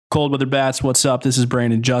Cold Weather Bats, what's up? This is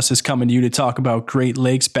Brandon Justice coming to you to talk about Great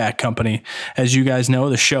Lakes Bat Company. As you guys know,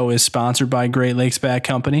 the show is sponsored by Great Lakes Bat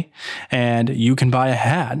Company, and you can buy a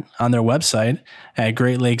hat on their website at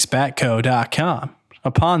greatlakesbatco.com.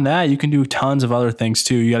 Upon that, you can do tons of other things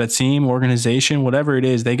too. You got a team, organization, whatever it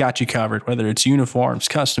is, they got you covered. Whether it's uniforms,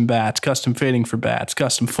 custom bats, custom fitting for bats,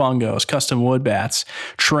 custom fungos, custom wood bats,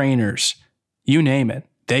 trainers, you name it,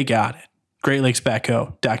 they got it.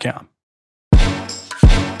 greatlakesbatco.com.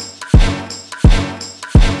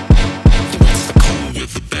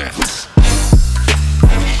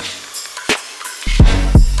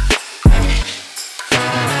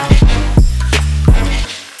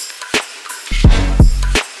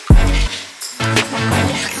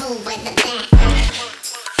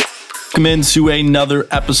 Welcome into another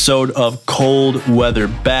episode of Cold Weather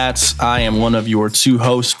Bats. I am one of your two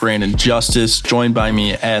hosts, Brandon Justice. Joined by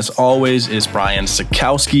me, as always, is Brian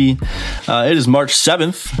Sikowski. It is March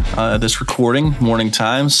 7th, this recording, morning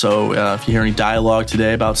time. So if you hear any dialogue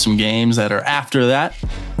today about some games that are after that,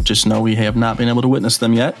 just know we have not been able to witness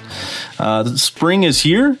them yet. The spring is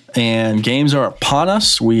here and games are upon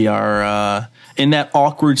us. We are in that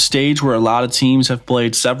awkward stage where a lot of teams have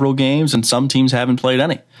played several games and some teams haven't played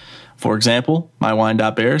any. For example, my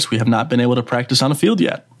Wyandotte Bears, we have not been able to practice on a field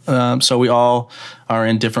yet. So we all are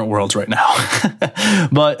in different worlds right now.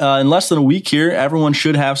 But in less than a week here, everyone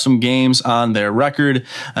should have some games on their record.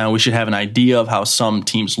 We should have an idea of how some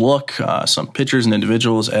teams look, some pitchers and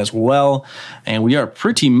individuals as well. And we are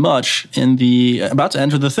pretty much about to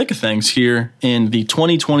enter the thick of things here in the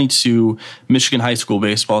 2022 Michigan high school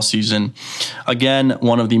baseball season. Again,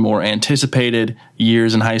 one of the more anticipated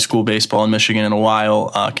years in high school baseball in Michigan in a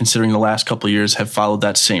while, considering the last couple of years have followed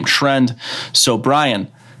that same trend. So,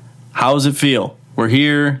 Brian, how does it feel? We're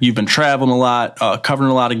here. You've been traveling a lot, covering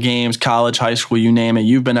a lot of games, college, high school, you name it.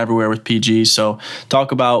 You've been everywhere with PG. So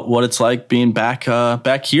talk about what it's like being back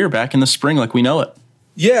here, back in the spring like we know it.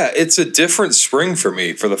 Yeah, it's a different spring for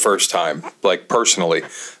me for the first time, like personally.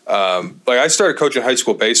 I started coaching high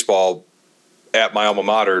school baseball at my alma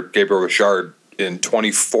mater, Gabriel Richard, in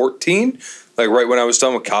 2014, like right when I was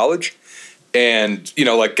done with college. And,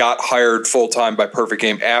 got hired full-time by Perfect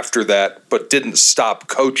Game after that, but didn't stop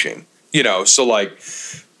coaching, So,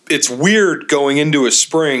 it's weird going into a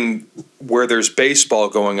spring where there's baseball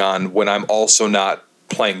going on when I'm also not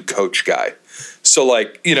playing coach guy. So,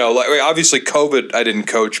 obviously COVID, I didn't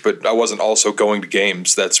coach, but I wasn't also going to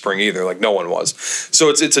games that spring either. Like, no one was. So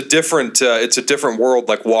it's a different world,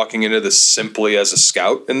 like walking into this simply as a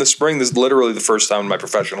scout in the spring. This is literally the first time in my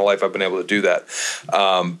professional life I've been able to do that.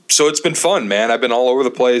 So it's been fun, man. I've been all over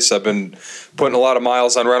the place. I've been putting a lot of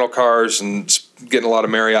miles on rental cars and getting a lot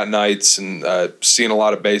of Marriott nights and seeing a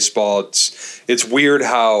lot of baseball. It's weird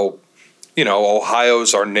how,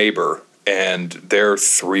 Ohio's our neighbor and they're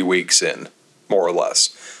 3 weeks in, more or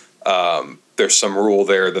less. There's some rule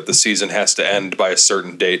there that the season has to end by a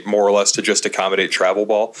certain date, more or less to just accommodate travel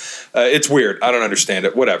ball. It's weird. I don't understand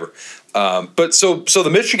it. Whatever. But so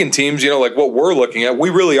the Michigan teams, what we're looking at, we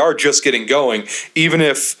really are just getting going, even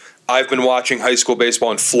if I've been watching high school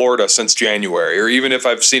baseball in Florida since January, or even if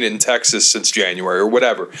I've seen it in Texas since January or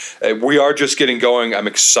whatever. We are just getting going. I'm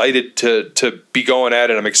excited to be going at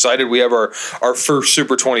it. I'm excited we have our first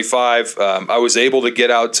Super 25. I was able to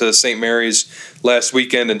get out to St. Mary's last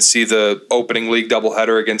weekend and see the opening league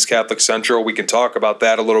doubleheader against Catholic Central. We can talk about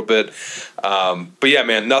that a little bit. But yeah,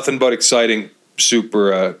 man, nothing but exciting.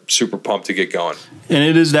 Super pumped to get going. And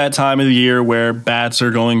it is that time of the year where bats are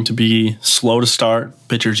going to be slow to start.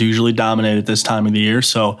 Pitchers usually dominate at this time of the year.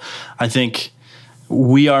 So I think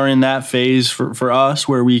we are in that phase for us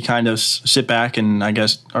where we kind of sit back and I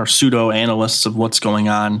guess are pseudo-analysts of what's going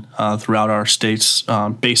on throughout our state's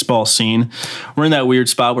baseball scene. We're in that weird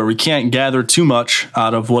spot where we can't gather too much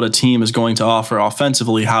out of what a team is going to offer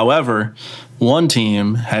offensively. However, one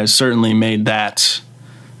team has certainly made that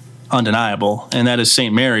undeniable, and that is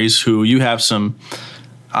St. Mary's, who you have some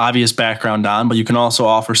obvious background on, but you can also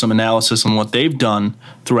offer some analysis on what they've done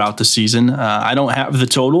throughout the season. I don't have the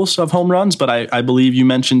totals of home runs, but I believe you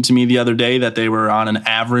mentioned to me the other day that they were on an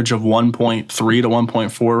average of 1.3 to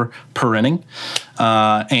 1.4 per inning.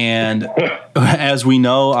 And as we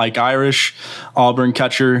know, like Irish, Auburn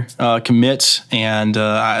catcher commits and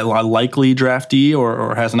a likely draftee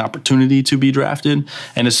or has an opportunity to be drafted,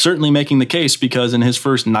 and is certainly making the case because in his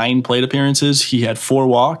first 9 plate appearances, he had 4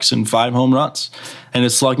 walks and 5 home runs. and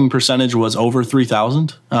his slugging percentage was over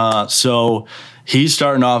 3,000. So he's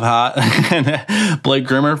starting off hot. Blake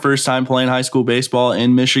Grimmer, first time playing high school baseball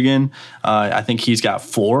in Michigan. I think he's got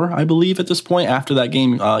 4, I believe, at this point after that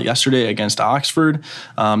game yesterday against Oxford.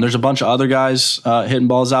 There's a bunch of other guys hitting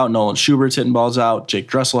balls out. Nolan Schubert's hitting balls out. Jake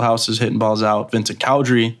Dresselhaus is hitting balls out. Vincent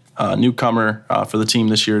Cowdrey, newcomer for the team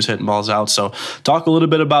this year, is hitting balls out. So talk a little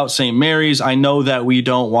bit about St. Mary's. I know that we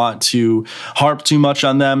don't want to harp too much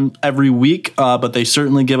on them every week, but they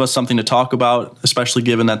certainly give us something to talk about, especially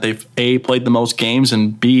given that they've A, played the most games,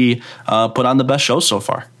 and B, put on the best show so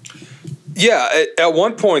far. Yeah, at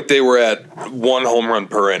one point they were at 1 home run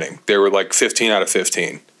per inning. They were like 15 out of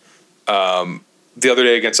 15. The other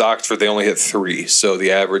day against Oxford, they only hit 3, so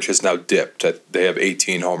the average has now dipped. They have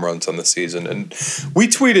 18 home runs on the season. And we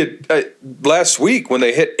tweeted last week when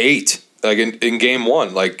they hit 8, like in game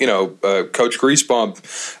 1, like, Coach Griesbaum,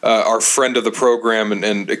 our friend of the program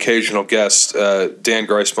and occasional guest, Dan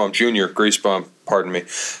Griesbaum Jr.,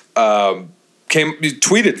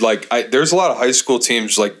 tweeted, like, there's a lot of high school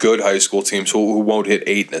teams, like good high school teams, who won't hit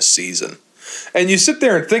 8 in a season. And you sit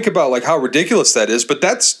there and think about like how ridiculous that is, but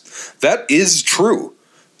that is true.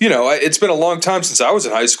 It's been a long time since I was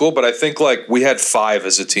in high school, but I think like we had 5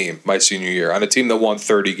 as a team my senior year on a team that won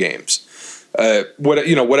 30 games.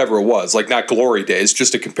 Whatever it was, like not glory days,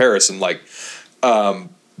 just a comparison. Like,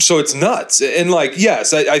 so it's nuts. And like,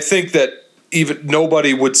 yes, I think that even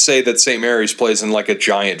nobody would say that St. Mary's plays in like a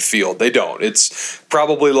giant field. They don't. It's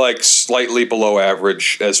probably like slightly below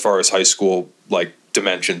average as far as high school like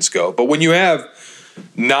dimensions go. But when you have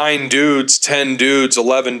 9 dudes, 10 dudes,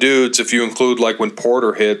 11 dudes, if you include like when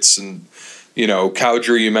Porter hits and,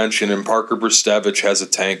 Cowdrey you mentioned, and Parker Brustevich has a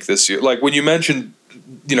tank this year. Like when you mention,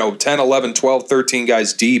 10, 11, 12, 13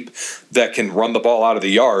 guys deep that can run the ball out of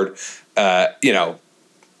the yard,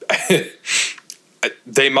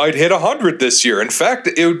 they might hit 100 this year. In fact,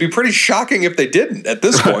 it would be pretty shocking if they didn't at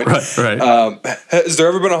this point. Right. Has there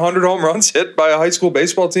ever been 100 home runs hit by a high school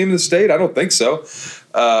baseball team in the state? I don't think so.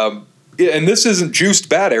 And this isn't juiced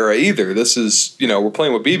bat era either. This is, we're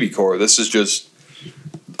playing with BB-Core. This is just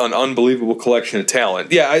an unbelievable collection of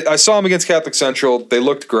talent. Yeah, I saw them against Catholic Central. They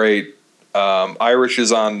looked great. Irish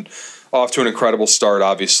is off to an incredible start,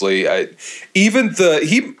 obviously. Of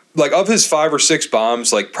his 5 or 6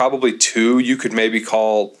 bombs, like probably 2 you could maybe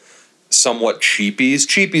call somewhat cheapies.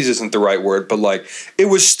 Cheapies isn't the right word, but like it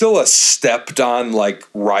was still a stepped on like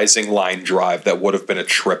rising line drive that would have been a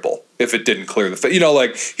triple if it didn't clear the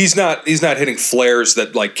like he's not hitting flares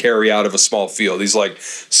that like carry out of a small field. He's like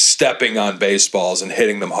stepping on baseballs and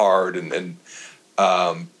hitting them hard, and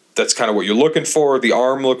that's kind of what you're looking for. The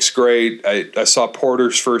arm looks great. I saw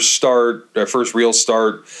Porter's first real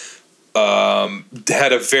start.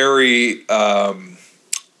 Had a very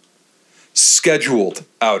scheduled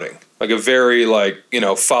outing, like a very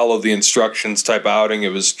follow the instructions type outing.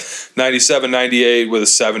 It was 97-98 with a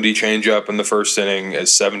 70 changeup in the first inning, a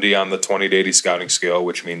 70 on the 20-80 scouting scale,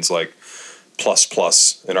 which means like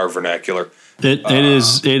plus in our vernacular.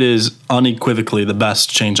 It is unequivocally the best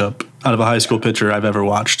changeup out of a high school pitcher I've ever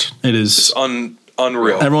watched. It is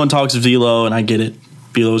unreal. Everyone talks of velo, and I get it.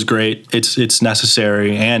 Velo is great. It's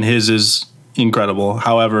necessary, and his is incredible.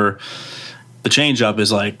 However, the changeup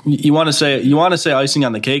is like you want to say icing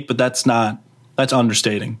on the cake, but that's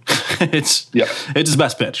understating. It's his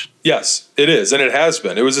best pitch. Yes, it is, and it has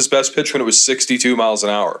been. It was his best pitch when it was 62 miles an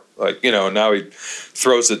hour. Now he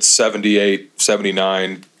throws it 78,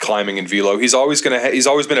 79, climbing in velo. He's always been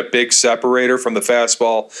a big separator from the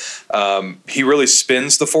fastball. He really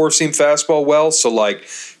spins the four-seam fastball well, so like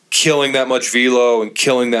killing that much velo and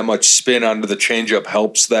killing that much spin onto the changeup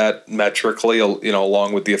helps that metrically,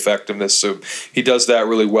 along with the effectiveness. So he does that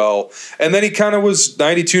really well. And then he kind of was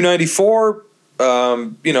 92, 94,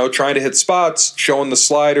 trying to hit spots, showing the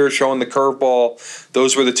slider, showing the curveball.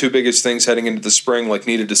 Those were the 2 biggest things heading into the spring. Like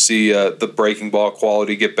needed to see the breaking ball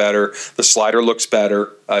quality get better. The slider looks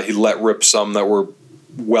better. He let rip some that were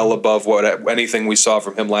well above anything we saw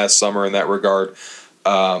from him last summer in that regard.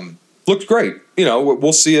 Looked great.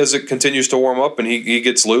 We'll see as it continues to warm up and he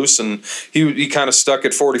gets loose, and he kind of stuck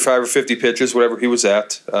at 45 or 50 pitches, whatever he was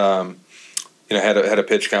at. Had a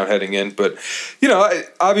pitch count heading in, but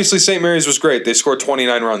obviously St. Mary's was great. They scored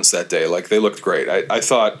 29 runs that day. Like they looked great. I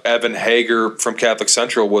thought Evan Hager from Catholic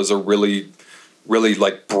Central was a really, really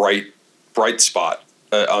like bright spot.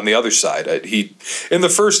 On the other side, in the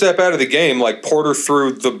first step out of the game, like Porter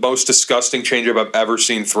threw the most disgusting changeup I've ever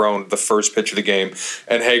seen thrown the first pitch of the game,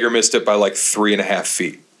 and Hager missed it by like 3.5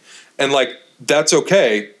 feet. And like that's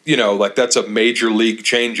okay. Like that's a major league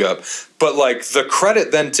changeup. But like the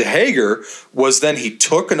credit then to Hager was then he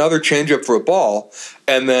took another changeup for a ball,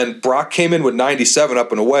 and then Brock came in with 97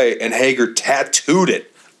 up and away, and Hager tattooed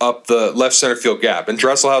it up the left center field gap. And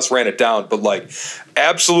Dresselhaus ran it down, but like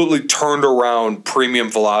absolutely turned around premium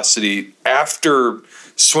velocity after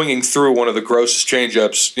swinging through one of the grossest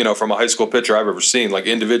changeups, from a high school pitcher I've ever seen, like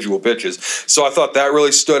individual pitches. So I thought that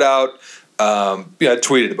really stood out. I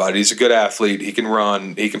tweeted about it. He's a good athlete. He can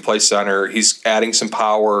run. He can play center. He's adding some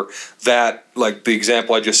power. That, like the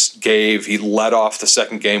example I just gave, he led off the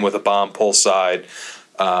second game with a bomb pull side.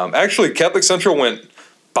 Actually, Catholic Central went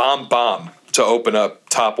bomb to open up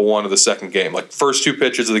top of one of the second game. Like first two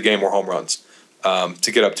pitches of the game were home runs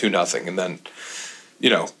to get up 2-0, and then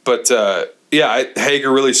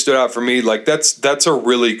Hager really stood out for me. Like that's a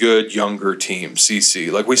really good younger team,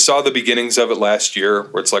 CC. Like we saw the beginnings of it last year,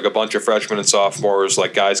 where it's like a bunch of freshmen and sophomores,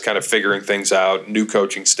 like guys kind of figuring things out, new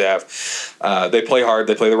coaching staff. They play hard,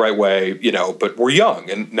 they play the right way, but we're young.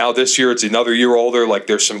 And now this year it's another year older. Like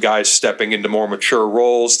there's some guys stepping into more mature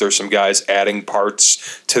roles. There's some guys adding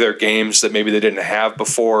parts to their games that maybe they didn't have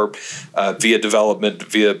before via development,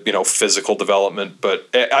 via physical development. But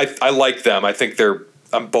I like them. I think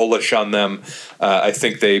I'm bullish on them. I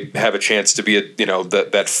think they have a chance to be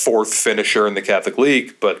that fourth finisher in the Catholic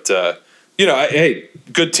League. But hey,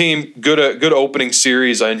 good team, good opening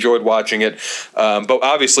series. I enjoyed watching it. But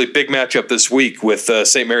obviously, big matchup this week with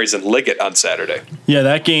St. Mary's and Liggett on Saturday. Yeah,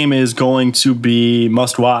 that game is going to be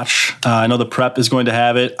must watch. I know the prep is going to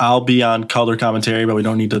have it. I'll be on color commentary, but we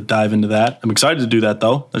don't need to dive into that. I'm excited to do that,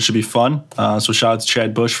 though. That should be fun. So shout out to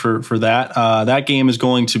Chad Bush for that. That game is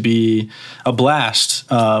going to be a blast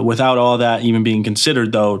without all that even being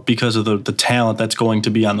considered, though, because of the talent that's going to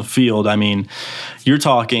be on the field. I mean, you're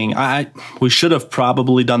talking we should have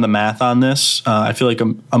probably done the math on this. I feel like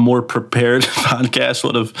a more prepared podcast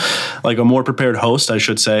would have, like a more prepared host, I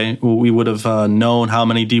should say, we would have known how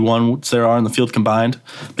many D1s there are in the field combined.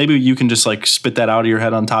 Maybe you can just like spit that out of your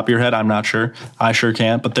head on top of your head. I'm not sure. I sure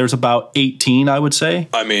can't. But there's about 18, I would say.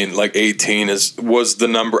 I mean, like 18 was the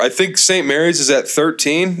number. I think St. Mary's is at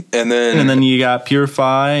 13, and then you got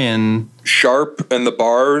Purify and Sharp and the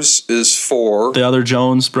Bars is 4. The other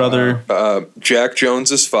Jones brother. Jack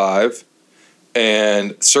Jones is 5.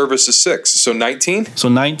 And Service is 6. So 19? So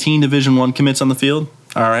 19 Division I commits on the field.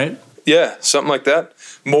 All right. Yeah, something like that.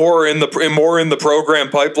 More in the program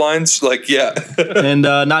pipelines, like yeah. And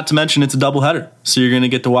not to mention it's a doubleheader, so you're going to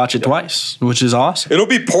get to watch it twice, which is awesome. It'll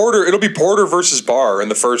be Porter versus Barr in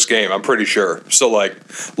the first game, I'm pretty sure. So like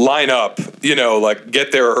line up, like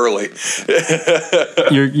get there early.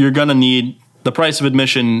 You're going to need. The price of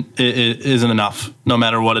admission isn't enough, no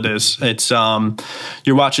matter what it is. It's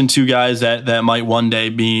you're watching two guys that might one day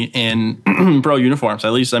be in pro uniforms.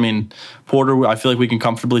 At least, I mean, Porter, I feel like we can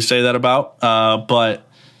comfortably say that about. But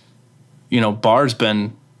Barr's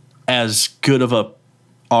been as good of a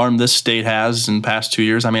arm this state has in the past 2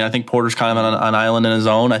 years. I mean, I think Porter's kind of on an island in his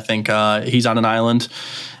own. I think he's on an island,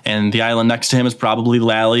 and the island next to him is probably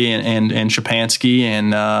Lally and Shapansky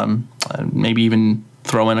and maybe even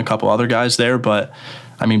throw in a couple other guys there. But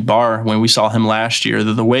I mean, Barr, when we saw him last year,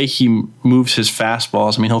 the way he moves his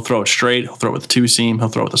fastballs, I mean, he'll throw it straight, he'll throw it with a two-seam, he'll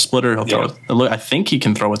throw it with a splitter, he'll throw it, I think he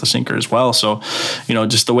can throw with a sinker as well. So,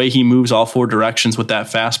 just the way he moves all four directions with that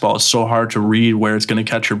fastball is so hard to read where it's going to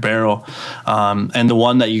catch your barrel. And the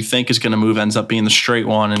one that you think is going to move ends up being the straight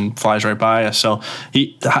one and flies right by us. So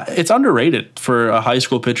it's underrated for a high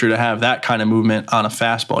school pitcher to have that kind of movement on a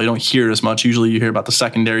fastball. You don't hear it as much. Usually you hear about the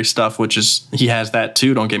secondary stuff, which is, he has that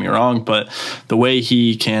too, don't get me wrong, but the way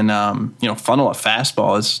he can funnel a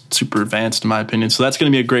fastball is super advanced in my opinion. So that's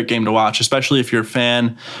going to be a great game to watch, especially if you're a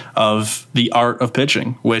fan of the art of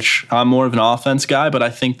pitching, which I'm more of an offense guy, but I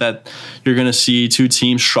think that you're going to see two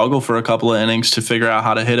teams struggle for a couple of innings to figure out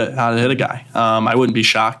how to hit a guy. I wouldn't be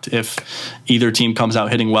shocked if either team comes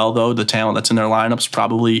out hitting well, though. The talent that's in their lineups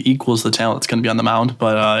probably equals the talent that's going to be on the mound,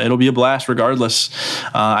 but it'll be a blast regardless.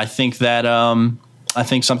 I think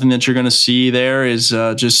something that you're going to see there is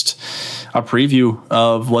just a preview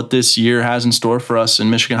of what this year has in store for us in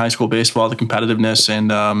Michigan high school baseball, the competitiveness and,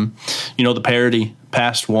 the parity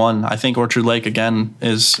past one. I think Orchard Lake, again,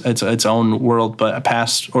 is its own world, but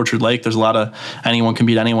past Orchard Lake, there's a lot of anyone can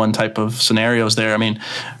beat anyone type of scenarios there. I mean,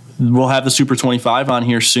 we'll have the Super 25 on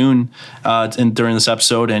here soon during this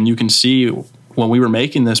episode, and you can see when we were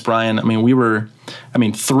making this, Brian, I mean, we were – I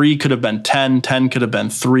mean, 3 could have been 10, 10 could have been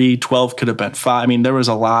 3, 12 could have been 5. I mean, there was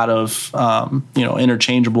a lot of,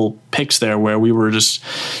 interchangeable picks there where we were just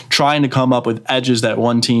trying to come up with edges that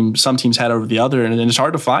some teams had over the other. And it's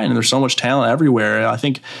hard to find. And there's so much talent everywhere. I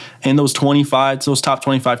think in those top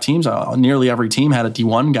 25 teams, nearly every team had a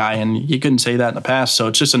D1 guy, and you couldn't say that in the past. So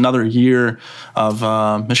it's just another year of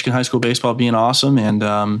Michigan high school baseball being awesome. And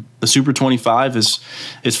the Super 25 is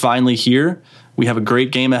finally here. We have a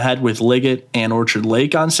great game ahead with Liggett and Orchard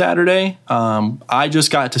Lake on Saturday. I just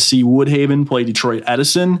got to see Woodhaven play Detroit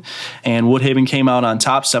Edison, and Woodhaven came out on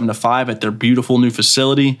top 7-5 at their beautiful new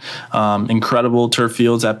facility. Incredible turf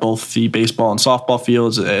fields at both the baseball and softball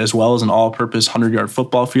fields, as well as an all-purpose 100-yard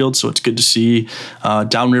football field. So it's good to see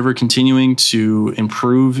Downriver continuing to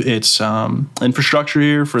improve its infrastructure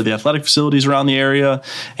here for the athletic facilities around the area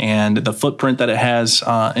and the footprint that it has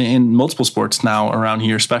in multiple sports now around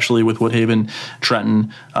here, especially with Woodhaven,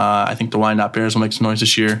 Trenton. I think the Wyandotte Bears will make some noise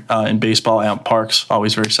this year. In baseball, Allen Parks,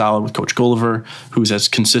 always very solid with Coach Gulliver, who's as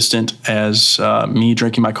consistent as me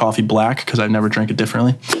drinking my coffee black because I've never drank it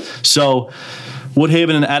differently. So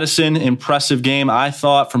Woodhaven and Edison, impressive game. I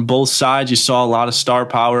thought from both sides you saw a lot of star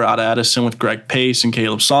power out of Edison with Greg Pace and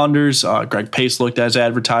Caleb Saunders. Greg Pace looked as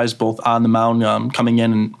advertised, both on the mound, coming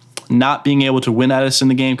in and not being able to win Edison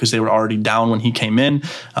the game because they were already down when he came in,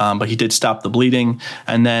 but he did stop the bleeding.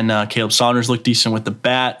 And then Caleb Saunders looked decent with the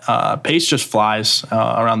bat. Pace just flies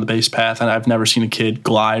around the base path, and I've never seen a kid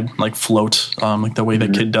glide, like float, like the way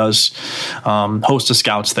that kid does. Host of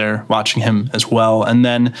scouts there watching him as well. And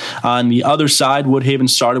then on the other side, Woodhaven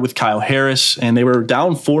started with Kyle Harris, and they were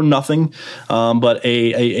down 4-0, but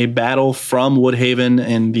a battle from Woodhaven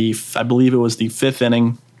in I believe it was the 5th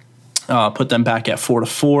inning, put them back at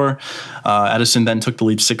 4-4. Edison then took the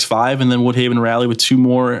lead 6-5, and then Woodhaven rallied with two in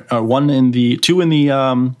the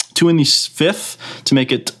 5th to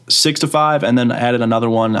make it 6-5, and then added another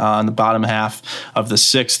one on the bottom half of the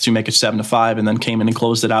 6th to make it 7-5, and then came in and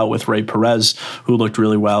closed it out with Ray Perez, who looked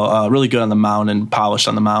really well, really good on the mound and polished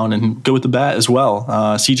on the mound and good with the bat as well.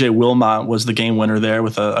 CJ Wilmot was the game winner there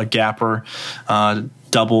with a gapper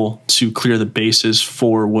double to clear the bases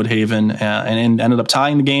for Woodhaven, and ended up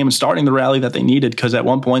tying the game and starting the rally that they needed, because at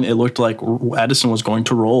one point it looked like Edison was going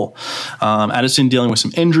to roll. Edison dealing with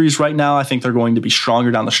some injuries right now. I think they're going to be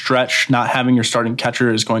stronger down the stretch. Not having your starting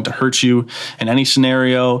catcher is going to hurt you in any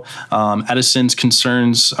scenario. Edison's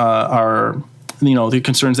concerns are the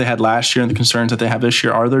concerns they had last year and the concerns that they have this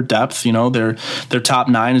year are their depth. Their top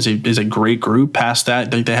 9 is a great group. Past that,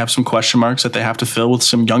 they have some question marks that they have to fill with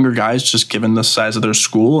some younger guys, just given the size of their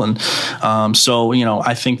school. And so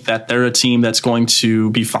I think that they're a team that's going to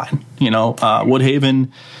be fine. Woodhaven,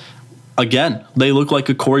 again, they look like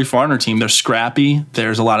a Corey Farner team. They're scrappy.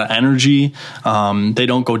 There's a lot of energy. They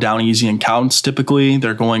don't go down easy in counts typically.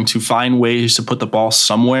 They're going to find ways to put the ball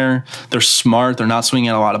somewhere. They're smart. They're not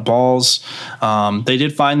swinging a lot of balls. They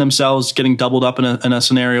did find themselves getting doubled up in a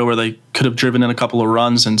scenario where they could have driven in a couple of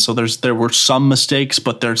runs, and so there were some mistakes,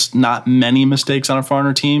 but there's not many mistakes on a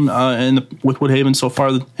Farner team with Woodhaven so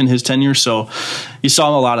far in his tenure. So you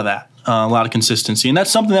saw a lot of that. A lot of consistency. And that's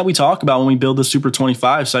something that we talk about when we build the Super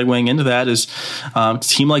 25. Segueing into that is a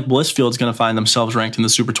team like Blissfield is going to find themselves ranked in the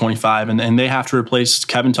Super 25, and they have to replace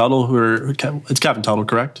Kevin Tuttle, it's Kevin Tuttle,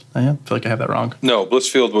 correct? I feel like I have that wrong. No,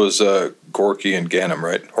 Blissfield was Gorky and Ganem,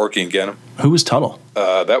 right? Horky and Ganem. Who was Tuttle?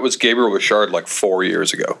 That was Gabriel Richard like 4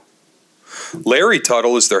 years ago. Larry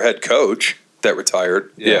Tuttle is their head coach that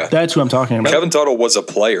retired. Yeah. That's who I'm talking about. Kevin Tuttle was a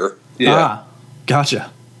player. Yeah.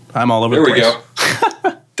 Gotcha. I'm all over the place. There we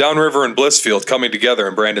go. Downriver and Blissfield coming together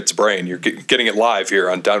in Brandon's brain. You're getting it live here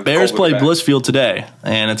on Down. Bears played Blissfield today,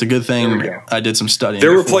 and it's a good thing I did some studying.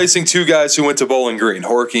 They're replacing 2 guys who went to Bowling Green,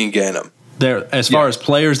 Horky and Ganem. As far as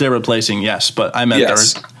players, they're replacing, yes, but I meant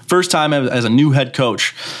their first time as a new head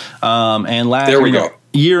coach. And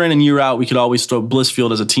year in and year out, we could always throw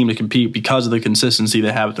Blissfield as a team to compete because of the consistency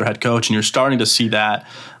they have with their head coach, and you're starting to see that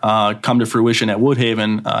come to fruition at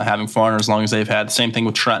Woodhaven, having Farner as long as they've had. Same thing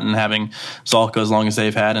with Trenton, having Zalka as long as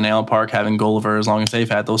they've had, and Allen Park having Gulliver as long as they've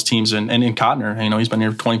had. Those teams, and in Cotner, he's been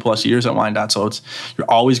here 20 plus years at Wyandotte, so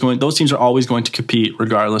those teams are always going to compete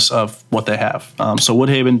regardless of what they have. So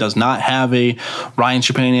Woodhaven does not have a Ryan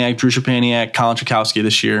Szczepaniak, Drew Szczepaniak, Colin Chakowski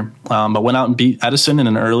this year, but went out and beat Edison in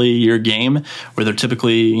an early year game where they're typically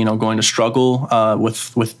going to struggle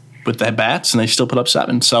with the bats, and they still put up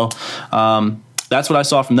 7. So that's what I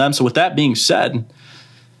saw from them. So with that being said,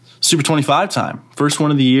 Super 25 time. First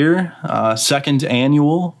one of the year, second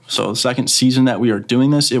annual, so the second season that we are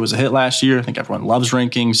doing this. It was a hit last year. I think everyone loves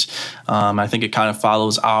rankings. I think it kind of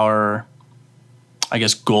follows our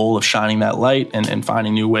goal of shining that light and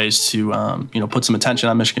finding new ways to, put some attention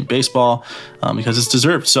on Michigan baseball because it's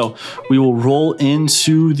deserved. So we will roll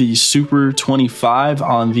into the Super 25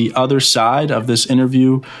 on the other side of this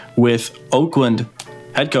interview with Oakland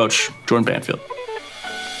head coach Jordan Banfield.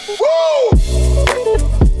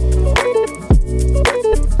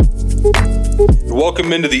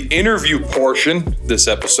 Welcome into the interview portion this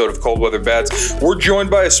episode of Cold Weather Bats. We're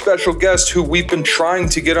joined by a special guest who we've been trying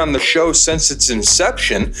to get on the show since its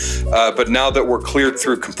inception, but now that we're cleared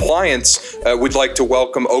through compliance, we'd like to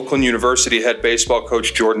welcome Oakland University head baseball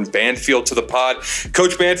coach Jordan Banfield to the pod.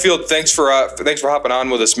 Coach Banfield, thanks for hopping on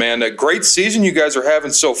with us, man. A great season you guys are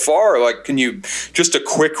having so far. Can you just a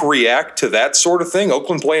quick react to that sort of thing?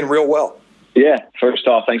 Oakland playing real well. Yeah, first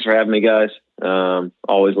off, thanks for having me, guys.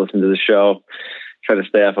 Always listen to the show. Try to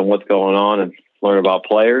stay up on what's going on and learn about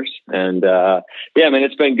players. And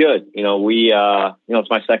it's been good. It's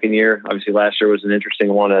my second year. Obviously, last year was an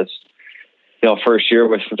interesting one as first year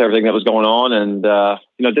with everything that was going on. And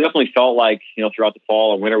definitely felt like throughout the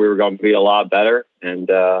fall and winter we were going to be a lot better. And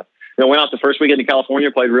went out the first weekend in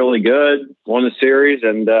California, played really good, won the series,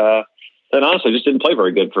 and then honestly just didn't play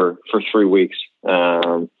very good for 3 weeks.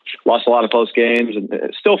 Lost a lot of close games, and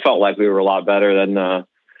it still felt like we were a lot better than.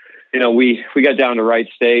 We got down to Wright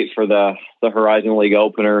State for the Horizon League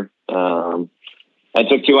opener. I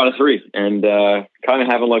took 2 out of 3 and kind of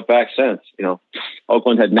haven't looked back since.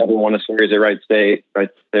 Oakland had never won a series at Wright State.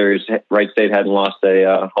 Wright State hadn't lost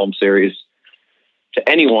a home series to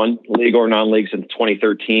anyone, league or non-league, since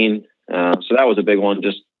 2013. So that was a big one,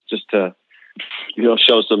 just to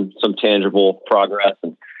show some tangible progress.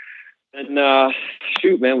 And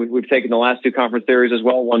man, we've taken the last 2 conference series as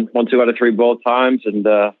well. Won 2 out of 3 both times, and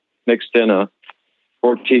mixed in a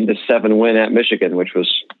 14-7 win at Michigan, which was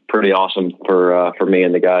pretty awesome for me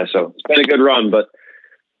and the guys. So it's been a good run, but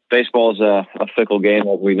baseball is a fickle game,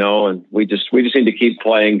 as we know, and we just need to keep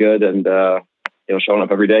playing good and showing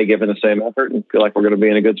up every day, giving the same effort, and feel like we're going to be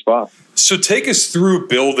in a good spot. So take us through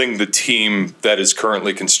building the team that is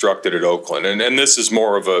currently constructed at Oakland. And this is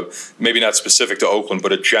more of a, maybe not specific to Oakland,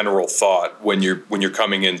 but a general thought when you're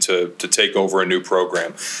coming in to take over a new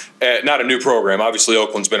program. Not a new program. Obviously,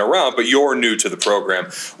 Oakland's been around, but you're new to the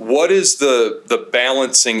program. What is the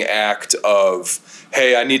balancing act of,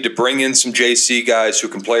 hey, I need to bring in some JC guys who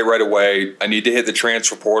can play right away. I need to hit the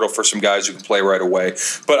transfer portal for some guys who can play right away.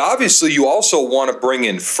 But obviously, you also want to bring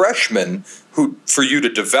in freshmen for you to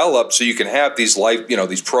develop so you can have these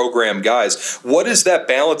these program guys. What is that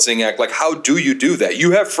balancing act? How do you do that?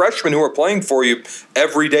 You have freshmen who are playing for you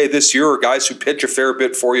every day this year, or guys who pitch a fair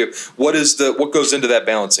bit for you. What goes into that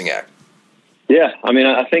balancing act? Yeah,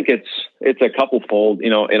 I think it's a couple-fold.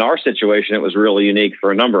 In our situation, it was really unique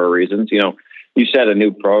for a number of reasons. You said a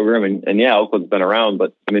new program, and yeah, Oakland's been around,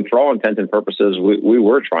 but for all intents and purposes, we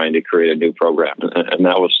were trying to create a new program, and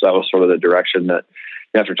that was sort of the direction that,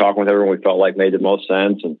 after talking with everyone, we felt like made the most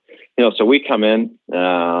sense. And so we come in,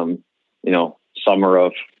 summer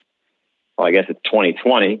of, I guess it's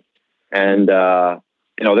 2020, and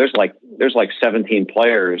there's like 17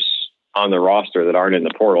 players on the roster that aren't in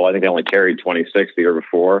the portal. I think they only carried 26 the year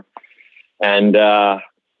before, and a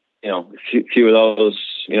few of those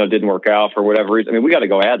didn't work out for whatever reason. We got to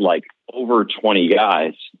go add over 20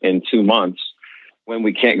 guys in 2 months when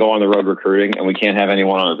we can't go on the road recruiting and we can't have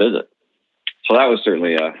anyone on a visit. So that was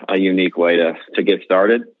certainly a unique way to get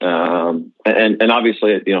started. And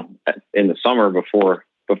obviously, in the summer before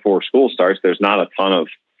school starts, there's not a ton of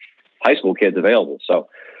high school kids available. So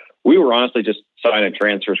we were honestly just signing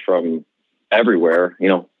transfers from everywhere,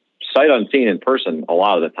 sight unseen in person a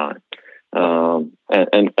lot of the time.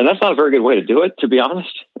 And that's not a very good way to do it, to be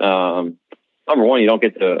honest. Number one, you don't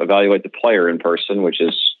get to evaluate the player in person, which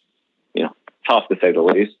is, tough to say the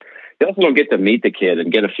least. You also don't get to meet the kid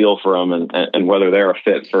and get a feel for them and whether they're a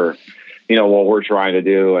fit for, what we're trying to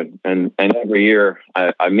do. And every year,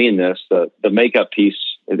 I mean this, the makeup piece,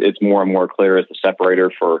 it's more and more clear as the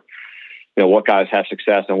separator for, what guys have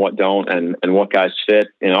success and what don't, and what guys fit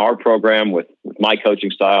in our program with my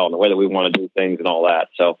coaching style and the way that we want to do things and all that.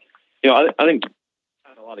 So, I think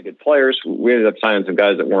a lot of good players. We ended up signing some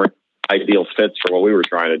guys that weren't ideal fits for what we were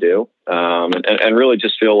trying to do, and really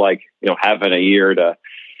just feel like having a year to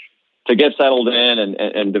get settled in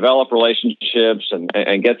and develop relationships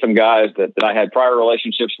and get some guys that I had prior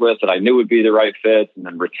relationships with that I knew would be the right fit, and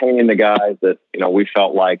then retaining the guys that we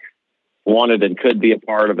felt like wanted and could be a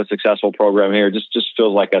part of a successful program here. Just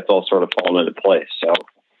feels like that's all sort of fallen into place. So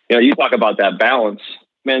you talk about that balance,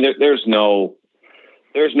 man. There's no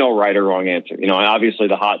there's no right or wrong answer. And obviously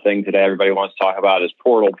the hot thing today everybody wants to talk about is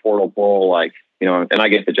portal. Like, and I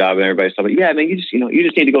get the job and everybody's talking, yeah, man, you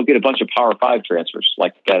just need to go get a bunch of Power 5 transfers.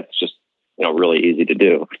 Like, that's just, really easy to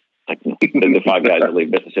do. Like, the 5 guys that leave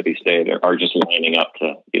Mississippi State are just lining up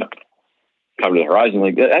to, come to the Horizon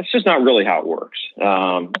League. That's just not really how it works.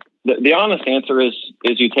 The honest answer is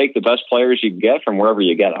you take the best players you can get from wherever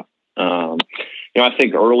you get them. I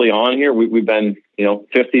think early on here, we've been,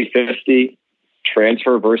 50-50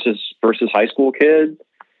 transfer versus high school kid.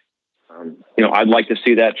 I'd like to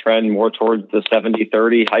see that trend more towards the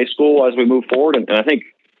 70-30 high school as we move forward. And I think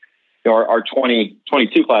our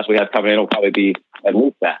 2022 class we have coming in will probably be at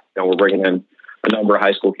least that. We're bringing in a number of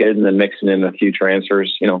high school kids and then mixing in a few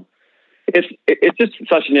transfers. It's just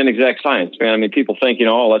such an inexact science, man. I mean, people think,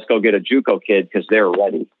 let's go get a JUCO kid because they're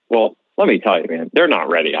ready. Well, let me tell you, man, they're not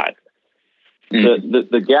ready either.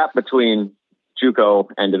 The gap between JUCO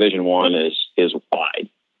and Division I is wide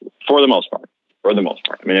for the most part.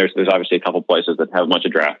 I mean, there's obviously a couple places that have a bunch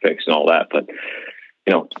of draft picks and all that, but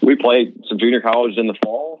we played some junior colleges in the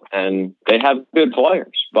fall and they have good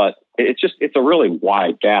players, but it's a really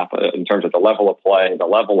wide gap in terms of the level of play, the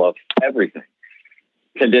level of everything,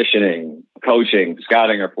 conditioning, coaching,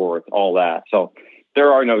 scouting reports, all that. So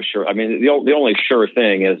there are no sure. I mean, the only sure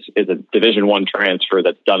thing is a Division I transfer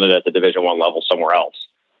that's done it at the Division I level somewhere else.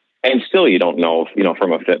 And still, you don't know,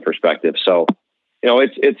 from a fit perspective. So, I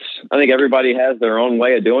think everybody has their own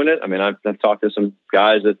way of doing it. I mean, I've talked to some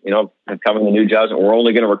guys that, have come in the new jobs and we're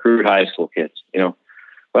only going to recruit high school kids,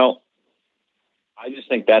 Well, I just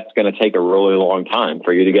think that's going to take a really long time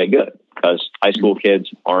for you to get good because high school kids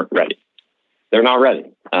aren't ready. They're not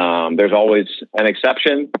ready. There's always an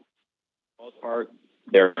exception. For the most part,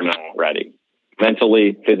 they're not ready.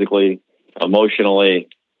 Mentally, physically, emotionally,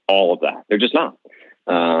 all of that. They're just not.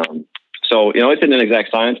 So, it's an inexact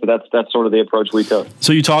science, but that's sort of the approach we took.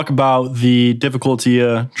 So you talk about the difficulty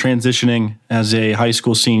transitioning as a high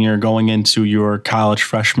school senior going into your college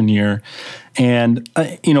freshman year. And,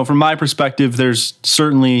 from my perspective, there's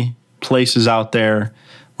certainly places out there,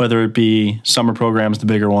 whether it be summer programs, the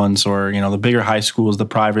bigger ones, or, the bigger high schools, the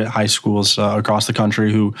private high schools across the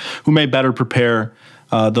country who may better prepare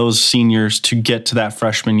those seniors to get to that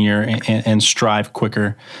freshman year and strive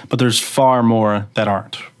quicker. But there's far more that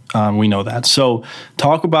aren't. We know that. So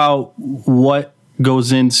talk about what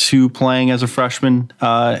goes into playing as a freshman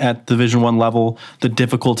at Division I level, the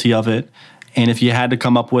difficulty of it, and if you had to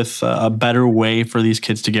come up with a better way for these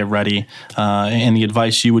kids to get ready, and the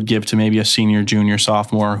advice you would give to maybe a senior, junior,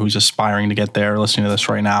 sophomore who's aspiring to get there, listening to this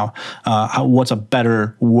right now, what's a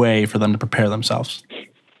better way for them to prepare themselves?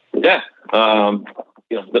 Yeah.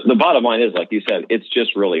 The bottom line is, like you said, it's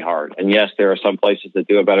just really hard. And yes, there are some places that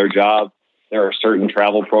do a better job. There are certain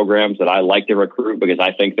travel programs that I like to recruit because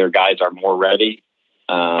I think their guys are more ready.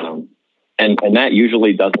 And that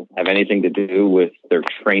usually doesn't have anything to do with their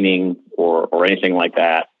training or anything like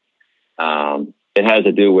that. It has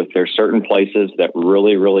to do with there's certain places that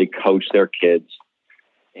really, really coach their kids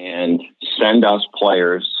and send us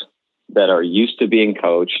players that are used to being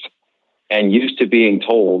coached and used to being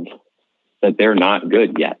told that they're not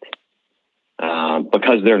good yet.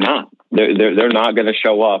 Because they're not. They're not going to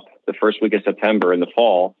show up the first week of September in the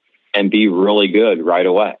fall and be really good right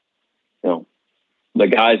away. The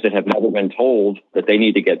guys that have never been told that they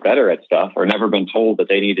need to get better at stuff or never been told that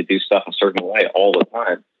they need to do stuff a certain way all the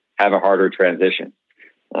time have a harder transition.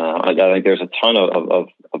 I think there's a ton of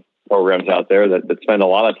programs out there that spend a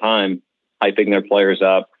lot of time hyping their players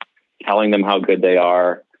up, telling them how good they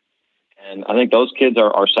are. And I think those kids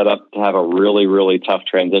are set up to have a really, really tough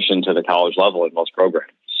transition to the college level in most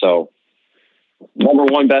programs. So number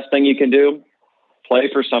one best thing you can do, play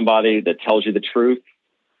for somebody that tells you the truth,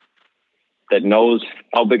 that knows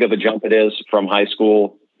how big of a jump it is from high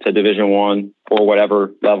school to Division I or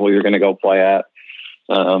whatever level you're going to go play at.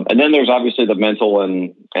 And then there's obviously the mental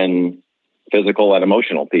and physical and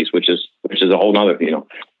emotional piece, which is a whole nother,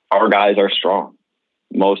 our guys are strong.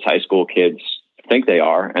 Most high school kids think they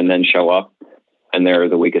are and then show up and they're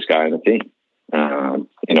the weakest guy on the team. I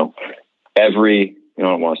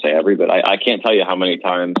don't want to say every, but I can't tell you how many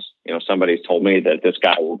times, somebody's told me that this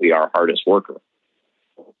guy will be our hardest worker.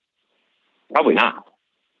 Probably not,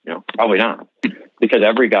 because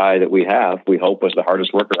every guy that we have, we hope was the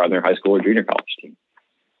hardest worker on their high school or junior college team.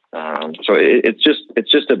 So it's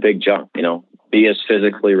just a big jump, be as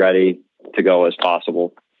physically ready to go as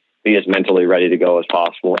possible, be as mentally ready to go as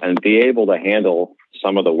possible, and be able to handle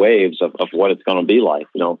some of the waves of what it's going to be like.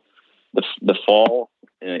 The fall,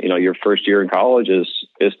 your first year in college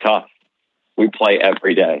is tough. We play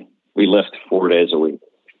every day. We lift 4 days a week.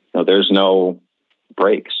 There's no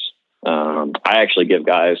breaks. I actually give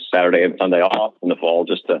guys Saturday and Sunday off in the fall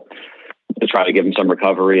just to try to give them some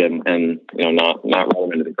recovery and not roll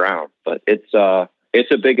them into the ground. But it's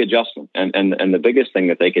a big adjustment, and the biggest thing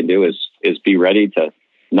that they can do is be ready to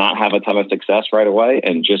not have a ton of success right away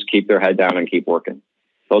and just keep their head down and keep working.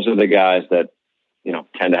 Those are the guys that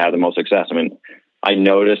tend to have the most success. I mean, I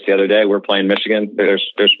noticed the other day we're playing Michigan. There's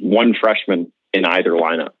one freshman in either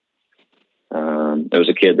lineup. There was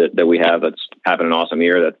a kid that we have that's having an awesome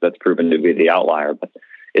year that's proven to be the outlier, but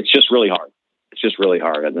it's just really hard. It's just really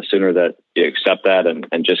hard. And the sooner that you accept that and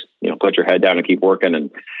just, put your head down and keep working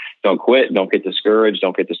and don't quit, don't get discouraged,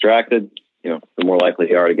 don't get distracted, the more likely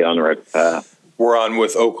you are to get on the right path. We're on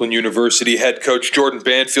with Oakland University head coach Jordan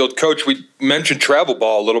Banfield. Coach, we mentioned travel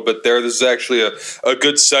ball a little bit there. This is actually a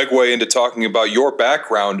good segue into talking about your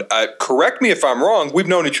background. Correct me if I'm wrong. We've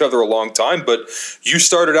known each other a long time, but you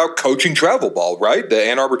started out coaching travel ball, right? The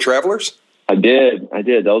Ann Arbor Travelers? I did.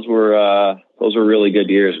 Those were really good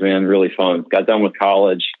years, man. Really fun. Got done with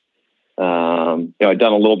college. I'd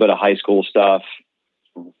done a little bit of high school stuff.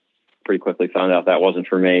 Pretty quickly found out that wasn't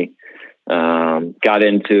for me. Got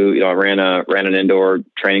into, I ran an indoor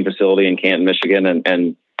training facility in Canton, Michigan,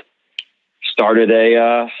 and started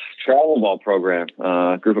a travel ball program.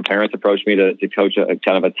 A group of parents approached me to coach a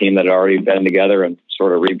kind of a team that had already been together and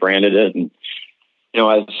sort of rebranded it. And,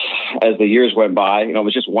 as the years went by, it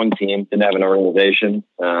was just one team, didn't have an organization,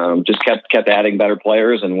 just kept adding better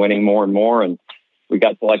players and winning more and more. And we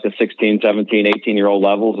got to like the 16, 17, 18-year-old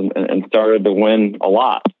levels and started to win a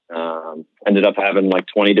lot. Ended up having like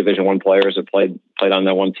 20 Division I players that played on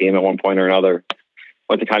that one team at one point or another.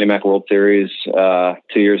 Went to Connie Mack World Series 2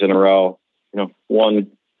 years in a row. Won,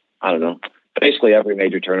 I don't know, basically every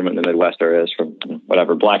major tournament in the Midwest there is, from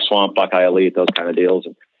whatever, Black Swamp, Buckeye Elite, those kind of deals.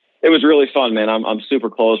 And it was really fun, man. I'm super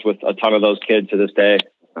close with a ton of those kids to this day.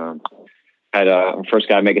 Had our first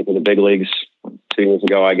guy make it to the big leagues 2 years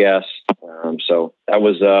ago, I guess. So that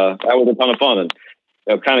was a ton of fun. And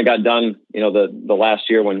kind of got done, the last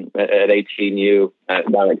year when at 18U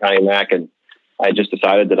down at Connie Mack, and I just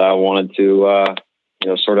decided that I wanted to,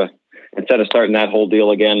 sort of, instead of starting that whole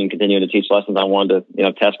deal again and continuing to teach lessons, I wanted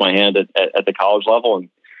to, test my hand at the college level and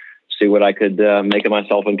see what I could make of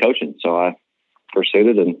myself in coaching. So I pursued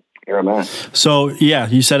it, and here I'm at. So, yeah,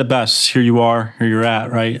 you said it best. Here you are, here you're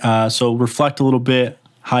at, right? So reflect a little bit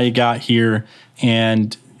how you got here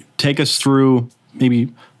and take us through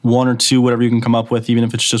maybe one or two, whatever you can come up with, even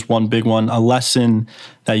if it's just one big one, a lesson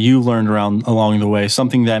that you learned along the way,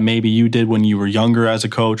 something that maybe you did when you were younger as a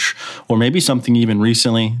coach, or maybe something even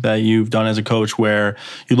recently that you've done as a coach where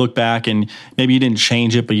you look back and maybe you didn't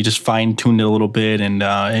change it, but you just fine-tuned it a little bit and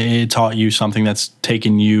it taught you something that's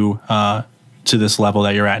taken you to this level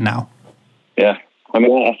that you're at now. Yeah. I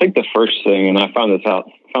mean, I think the first thing, and I found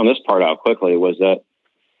this part out quickly, was that,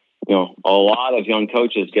 a lot of young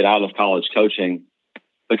coaches get out of college coaching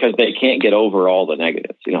because they can't get over all the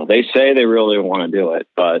negatives. They say they really want to do it,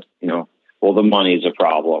 but, the money's a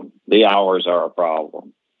problem. The hours are a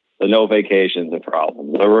problem. The no vacation's a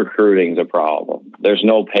problem. The recruiting's a problem. There's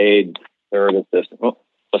no paid third assistant. Well,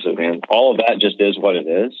 listen, man, all of that just is what it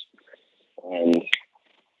is. And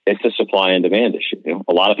it's a supply and demand issue.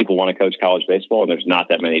 A lot of people want to coach college baseball, and there's not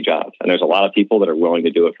that many jobs. And there's a lot of people that are willing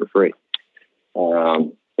to do it for free.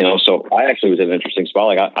 So I actually was in an interesting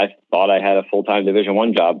spot. Like I thought I had a full-time Division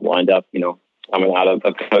I job lined up, coming out of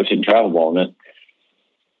coaching travel ball, and it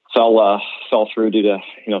fell through due to,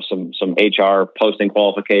 some HR posting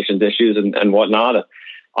qualifications issues and whatnot.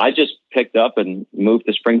 I just picked up and moved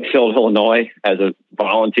to Springfield, Illinois as a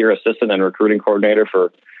volunteer assistant and recruiting coordinator for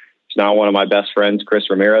it's now one of my best friends, Chris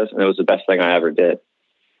Ramirez. And it was the best thing I ever did.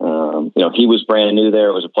 He was brand new there.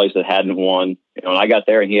 It was a place that hadn't won. And I got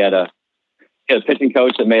there, and he had a pitching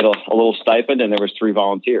coach that made a little stipend, and there was 3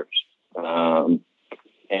 volunteers. And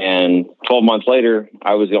 12 months later,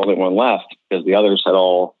 I was the only one left because the others had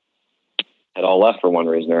all left for one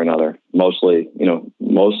reason or another. Mostly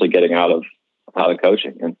getting out of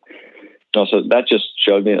coaching. And so that just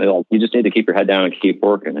showed me, you just need to keep your head down and keep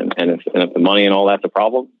working. And if the money and all that's a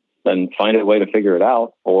problem, then find a way to figure it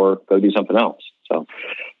out or go do something else. So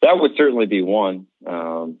that would certainly be one.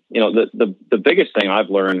 The biggest thing I've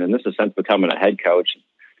learned, and this is since becoming a head coach,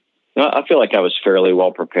 I feel like I was fairly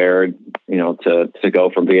well prepared, to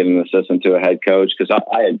go from being an assistant to a head coach. Cause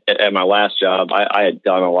I had, at my last job, I had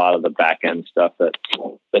done a lot of the back end stuff that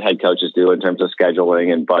head coaches do in terms of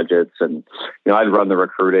scheduling and budgets. And, I'd run the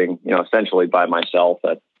recruiting, essentially by myself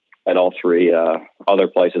at all 3 other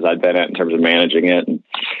places I'd been at in terms of managing it. And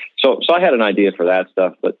so I had an idea for that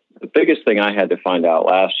stuff, but the biggest thing I had to find out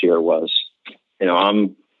last year was,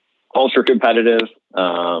 I'm ultra competitive.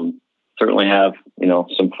 certainly have,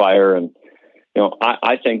 some fire. And,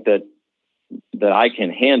 I think that I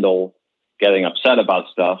can handle getting upset about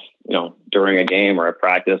stuff, during a game or a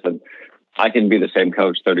practice, and I can be the same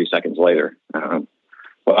coach 30 seconds later.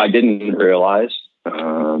 What I didn't realize,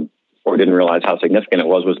 or didn't realize how significant it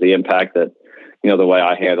was the impact that, the way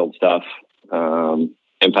I handled stuff,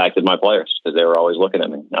 impacted my players, because they were always looking at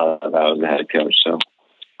me now that I was the head coach. So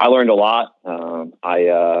I learned a lot.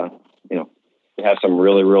 We have some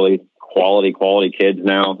really, really quality kids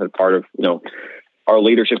now that are part of, our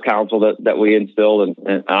leadership council that we instilled,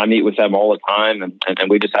 and I meet with them all the time, and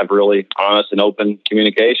we just have really honest and open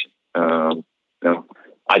communication.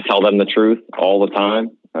 I tell them the truth all the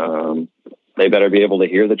time. They better be able to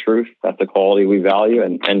hear the truth. That's the quality we value,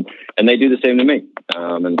 and they do the same to me.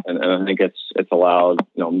 And I think it's allowed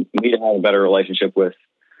me to have a better relationship with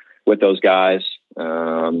those guys,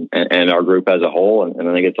 and our group as a whole, and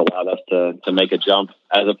I think it's allowed us to make a jump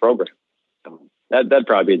as a program. That'd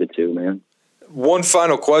probably be the two, man. One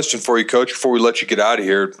final question for you, Coach, before we let you get out of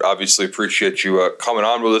here. Obviously, appreciate you coming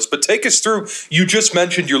on with us. But take us through, you just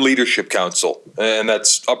mentioned your leadership council, and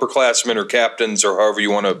that's upperclassmen or captains or however you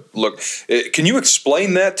want to look. Can you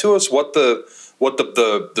explain that to us, what the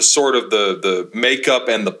sort of the makeup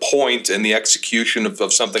and the point and the execution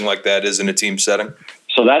of something like that is in a team setting?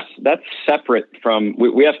 So that's separate from,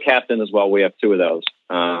 we have captain as well. We have two of those.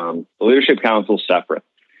 The leadership council is separate.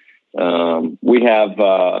 We have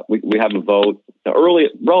a vote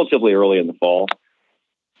relatively early in the fall,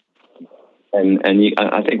 and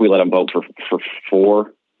I think we let them vote for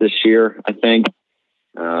 4 this year, I think.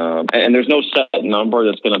 And there's no set number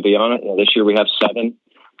that's going to be on it. This year we have 7.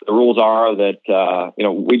 The rules are that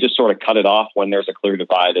we just sort of cut it off when there's a clear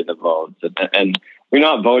divide in the votes, and we're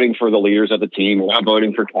not voting for the leaders of the team. We're not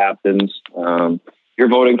voting for captains. You're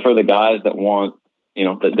voting for the guys that want,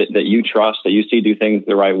 that you trust, that you see do things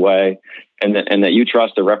the right way, and that you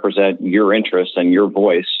trust to represent your interests and your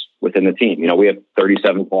voice within the team. We have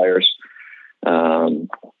 37 players. So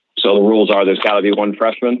the rules are there's got to be 1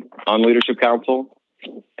 freshman on leadership council,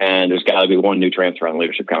 and there's got to be 1 new transfer on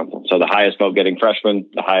leadership council. So the highest vote getting freshmen,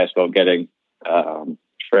 the highest vote getting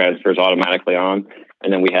transfers automatically on,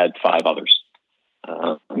 and then we had 5 others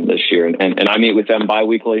this year. And I meet with them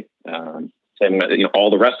biweekly.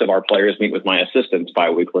 All the rest of our players meet with my assistants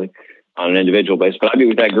biweekly on an individual basis, but I meet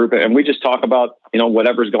with that group and we just talk about,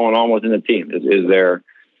 whatever's going on within the team. Is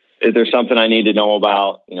there something I need to know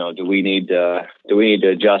about? Do we need to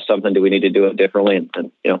adjust something? Do we need to do it differently?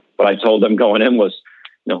 And what I told them going in was,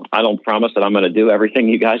 I don't promise that I'm going to do everything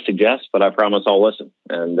you guys suggest, but I promise I'll listen.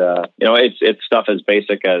 And, it's stuff as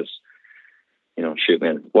basic as, shoot,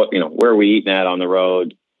 man, where are we eating at on the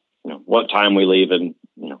road? What time we leaving?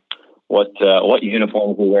 What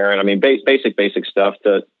uniforms we're wearing. I mean, basic stuff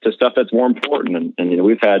to stuff that's more important. And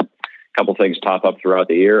we've had a couple things pop up throughout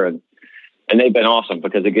the year, and they've been awesome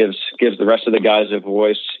because it gives the rest of the guys a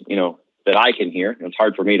voice, that I can hear. It's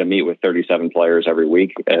hard for me to meet with 37 players every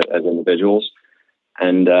week as individuals.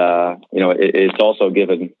 And, it's also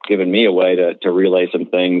given me a way to relay some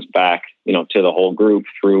things back, to the whole group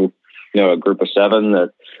through, a group of 7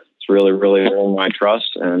 that, really, really earned my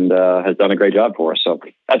trust and has done a great job for us. So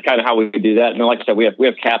that's kind of how we do that. And like I said, we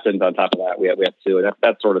have captains on top of that. We have 2, and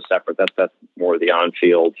that's sort of separate. That's more the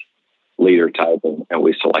on-field leader type, and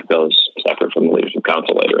we select those separate from the leadership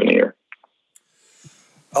council later in the year.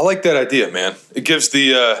 I like that idea, man. It gives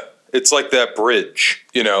it's like that bridge,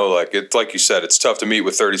 like you said, it's tough to meet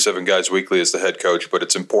with 37 guys weekly as the head coach, but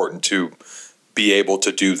it's important to be able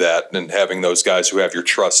to do that, and having those guys who have your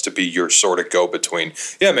trust to be your sort of go-between.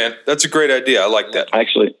 Yeah, man, that's a great idea. I like that.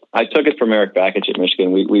 Actually, I took it from Eric Bakich at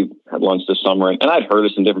Michigan. We had lunch this summer, and I'd heard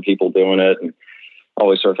of some different people doing it, and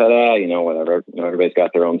always sort of thought, whatever. Everybody's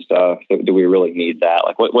got their own stuff. Do we really need that?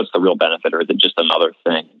 Like, what's the real benefit, or is it just another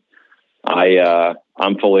thing?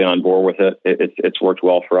 I'm fully on board with it. It's worked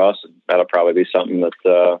well for us. That'll probably be something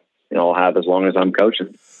that I'll have as long as I'm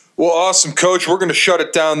coaching. Well, awesome, Coach. We're going to shut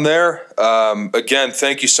it down there. Again,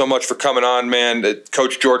 thank you so much for coming on, man.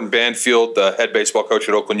 Coach Jordan Banfield, the head baseball coach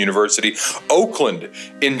at Oakland University. Oakland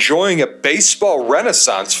enjoying a baseball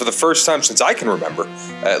renaissance for the first time since I can remember,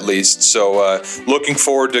 at least. So looking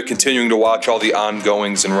forward to continuing to watch all the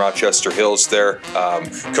ongoings in Rochester Hills there.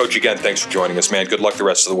 Coach, again, thanks for joining us, man. Good luck the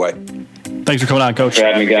rest of the way. Thanks for coming on, Coach. Thanks for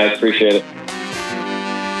having me, guys. Appreciate it.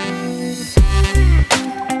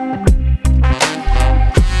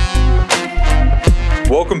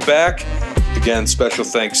 Welcome back. again, special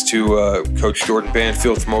thanks to Coach Jordan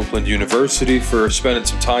Banfield from Oakland University for spending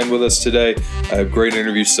some time with us today. A great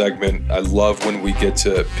interview segment. I love when we get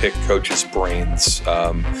to pick coaches' brains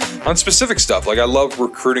on specific stuff. Like, I love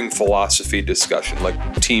recruiting philosophy discussion,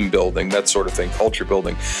 like team building, that sort of thing, culture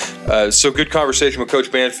building. So good conversation with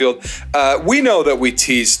Coach Banfield. We know that we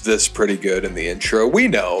teased this pretty good in the intro. We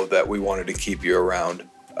know that we wanted to keep you around.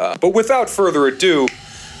 But without further ado,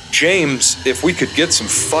 James, if we could get some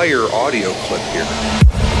fire audio clip here.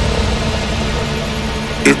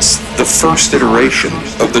 It's the first iteration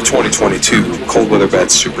of the 2022 Cold Weather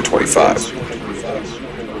Bats Super 25.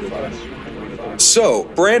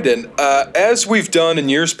 So, Brandon, as we've done in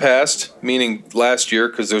years past, meaning last year,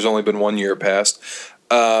 because there's only been 1 year past,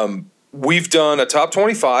 we've done a top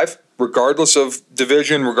 25, regardless of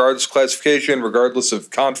division, regardless of classification, regardless of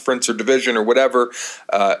conference or division or whatever.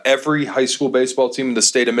 Every high school baseball team in the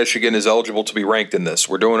state of Michigan is eligible to be ranked in this.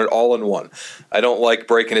 We're doing it all in one. I don't like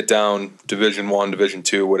breaking it down, Division I, Division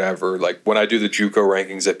II, whatever. Like, when I do the JUCO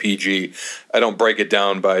rankings at PG, I don't break it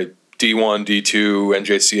down by D1, D2,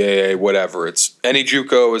 NJCAA, whatever. It's any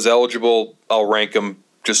JUCO is eligible, I'll rank them.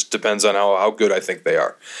 Just depends on how good I think they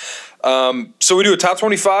are. So we do a top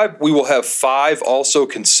 25. We will have 5 also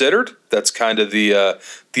considered. That's kind of the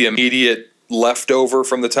immediate leftover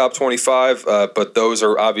from the top 25, but those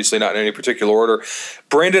are obviously not in any particular order.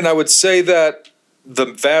 Brandon, I would say that the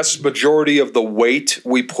vast majority of the weight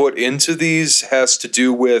we put into these has to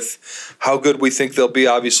do with how good we think they'll be.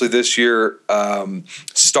 Obviously, this year,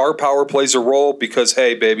 star power plays a role because,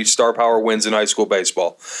 hey, baby, star power wins in high school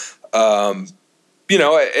baseball. You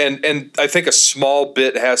know, and I think a small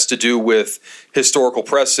bit has to do with historical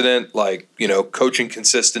precedent, like, you know, coaching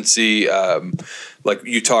consistency, like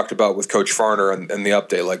you talked about with Coach Farner and the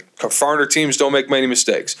update. Like, Farner teams don't make many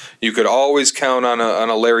mistakes. You could always count on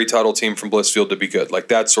a Larry Tuttle team from Blissfield to be good. Like,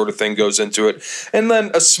 that sort of thing goes into it. And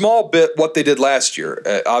then a small bit what they did last year.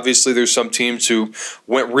 Obviously, there's some teams who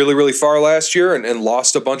went really, really far last year and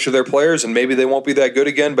lost a bunch of their players, and maybe they won't be that good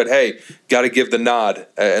again. But, hey, got to give the nod,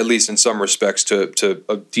 at least in some respects, to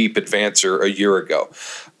a deep advancer a year ago.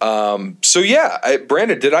 So, yeah,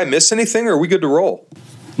 Brandon, did I miss anything, or are we good to roll?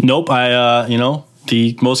 Nope.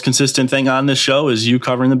 The most consistent thing on this show is you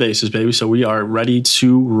covering the bases, baby. So we are ready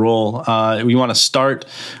to roll. We want to start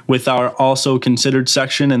with our also considered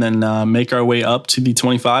section and then make our way up to the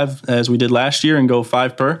 25 as we did last year and go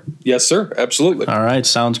 5 per. Yes, sir. Absolutely. All right.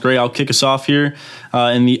 Sounds great. I'll kick us off here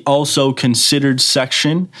in the also considered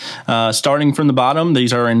section. Starting from the bottom,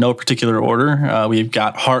 these are in no particular order. We've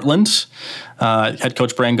got Heartland. Head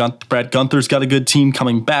coach Brad Gunther's got a good team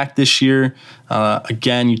coming back this year.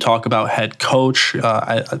 Again, you talk about head coach,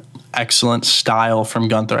 excellent style from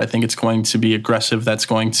Gunther. I think it's going to be aggressive. That's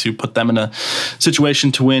going to put them in a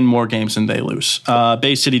situation to win more games than they lose.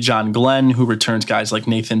 Bay City John Glenn, who returns guys like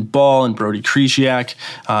Nathan Ball and Brody Krzyziak,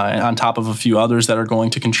 on top of a few others that are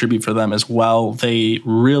going to contribute for them as well. They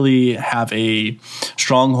really have a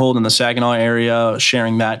stronghold in the Saginaw area,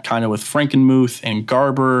 sharing that kind of with Frankenmuth and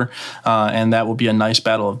Garber, and that will be a nice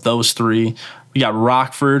battle of those three. We got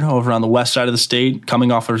Rockford over on the west side of the state, coming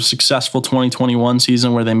off a successful 2021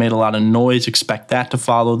 season where they made a lot of noise. Expect that to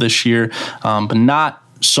follow this year, but not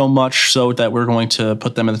so much so that we're going to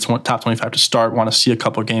put them in the top 25 to start. Want to see a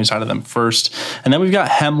couple of games out of them first. And then we've got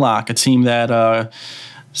Hemlock, a team that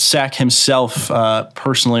Sack himself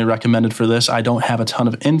personally recommended for this. I don't have a ton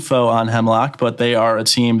of info on Hemlock, but they are a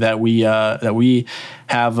team that we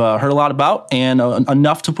have heard a lot about and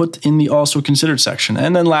enough to put in the also considered section.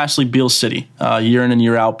 And then lastly, Beal City. Year in and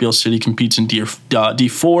year out, Beal City competes in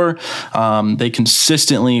D4. They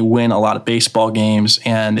consistently win a lot of baseball games,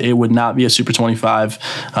 and it would not be a Super 25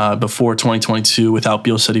 before 2022 without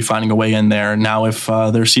Beal City finding a way in there. Now, if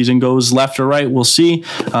their season goes left or right, we'll see,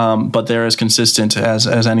 but they're as consistent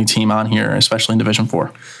as any team on here, especially in Division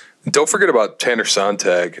 4. Don't forget about Tanner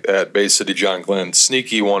Sontag at Bay City John Glenn.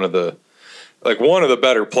 Sneaky, one of the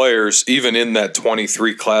better players, even in that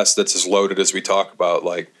 23 class that's as loaded as we talk about.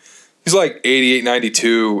 Like, he's like 88,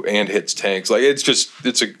 92 and hits tanks. Like,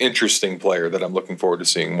 it's an interesting player that I'm looking forward to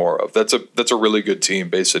seeing more of. That's a really good team,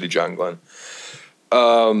 Bay City John Glenn.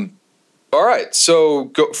 All right,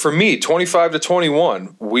 so for me, 25 to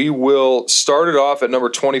 21, we will start it off at number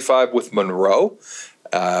 25 with Monroe.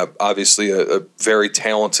 Obviously a very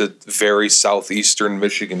talented, very southeastern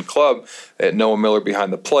Michigan club. Noah Miller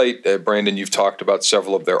behind the plate. Brandon, you've talked about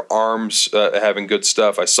several of their arms having good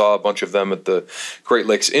stuff. I saw a bunch of them at the Great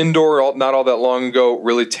Lakes Indoor not all that long ago.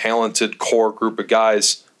 Really talented core group of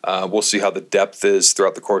guys. We'll see how the depth is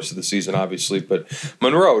throughout the course of the season, obviously. But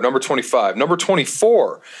Monroe, number 25. Number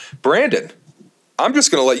 24, Brandon. I'm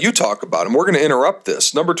just going to let you talk about them. We're going to interrupt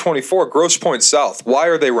this. Number 24, Grosse Pointe South. Why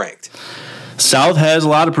are they ranked? South has a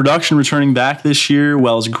lot of production returning back this year.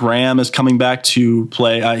 Wells Graham is coming back to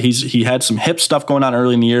play. He had some hip stuff going on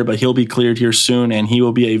early in the year, but he'll be cleared here soon, and he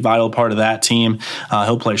will be a vital part of that team.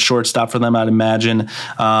 He'll play shortstop for them, I'd imagine.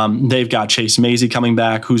 They've got Chase Mazie coming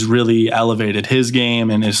back, who's really elevated his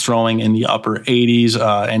game and is throwing in the upper 80s,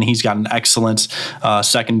 and he's got an excellent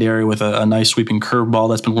secondary with a nice sweeping curveball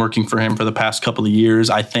that's been working for him for the past couple of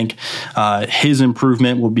years. I think his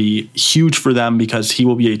improvement will be huge for them because he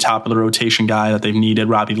will be a top of the rotation guy that they've needed.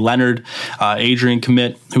 Robbie Leonard, Adrian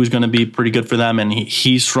Commit, who's going to be pretty good for them, and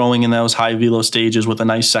he's throwing in those high velo stages with a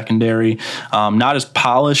nice secondary. Not as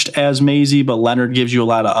polished as Mazie, but Leonard gives you a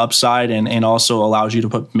lot of upside and also allows you to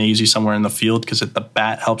put Mazie somewhere in the field because the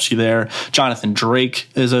bat helps you there. Jonathan Drake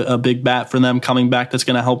is a big bat for them coming back that's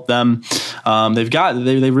going to help them.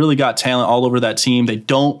 They've really got talent all over that team. They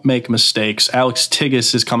don't make mistakes. Alex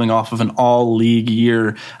Tigas is coming off of an all-league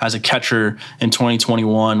year as a catcher in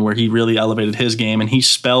 2021 where he really elevated his game, and he's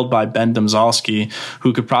spelled by Ben Domzalski,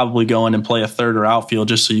 who could probably go in and play a third or outfield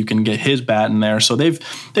just so you can get his bat in there. So they've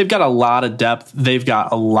got a lot of depth. They've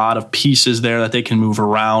got a lot of pieces there that they can move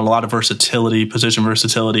around, a lot of versatility, position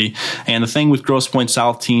versatility. And the thing with Grosse Pointe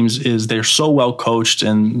South teams is they're so well coached,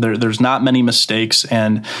 and there's not many mistakes,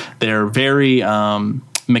 and they're very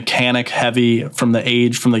mechanic heavy from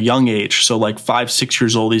the young age. So like 5-6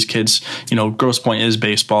 years old, these kids, Grosse Pointe is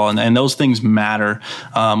baseball, and those things matter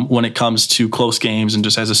when it comes to close games and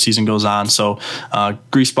just as the season goes on. So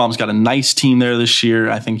Griesbaum's got a nice team there this year.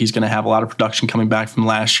 I think he's going to have a lot of production coming back from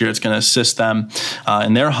last year. It's going to assist them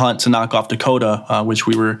in their hunt to knock off Dakota, which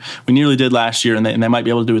we nearly did last year, and they might be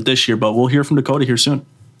able to do it this year, but we'll hear from Dakota here soon.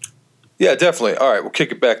 Yeah, definitely. All right, we'll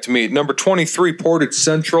kick it back to me. Number 23, Portage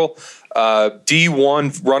Central.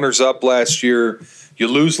 D1 runners-up last year. You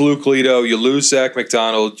lose Luke Lito, you lose Zach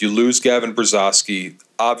McDonald, you lose Gavin Brzezowski.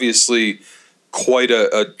 Obviously, quite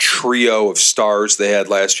a trio of stars they had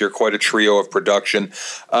last year, quite a trio of production.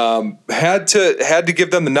 Had to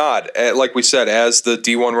give them the nod, like we said, as the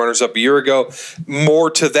D1 runners-up a year ago.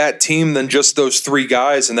 More to that team than just those three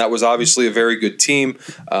guys, and that was obviously a very good team.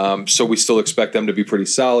 So we still expect them to be pretty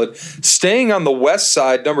solid. Staying on the west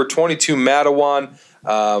side, number 22, Matawan.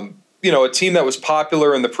 A team that was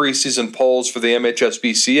popular in the preseason polls for the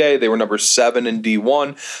MHSBCA. They were number 7 in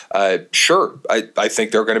D1. Sure, I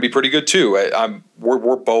think they're going to be pretty good too.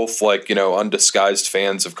 We're both undisguised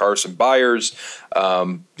fans of Carson Byers.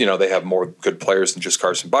 They have more good players than just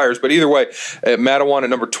Carson Byers. But either way, Matawan at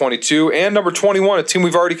number 22 and number 21, a team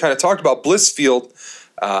we've already kind of talked about, Blissfield.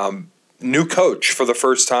 New coach for the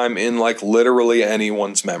first time in literally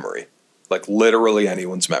anyone's memory.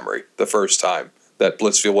 The first time that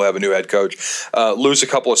Blissfield will have a new head coach. Lose a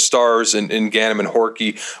couple of stars in Ganem and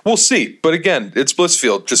Horkey. We'll see. But again, it's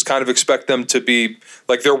Blissfield. Just kind of expect them to be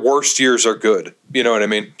their worst years are good. You know what I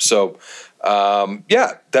mean? So,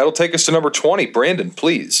 that'll take us to number 20. Brandon,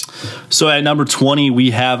 please. So at number 20,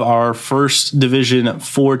 we have our first Division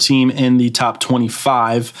 4 team in the top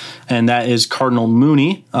 25, and that is Cardinal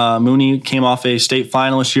Mooney. Mooney came off a state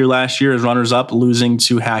finalist year last year as runners-up, losing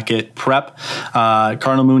to Hackett Prep.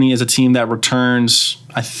 Cardinal Mooney is a team that returns,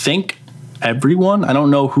 I think, everyone. I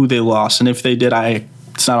don't know who they lost, and if they did,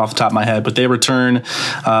 it's not off the top of my head, but they return,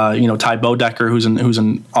 Ty Bodecker, who's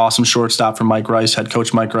an awesome shortstop for Mike Rice, head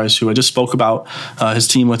coach Mike Rice, who I just spoke about his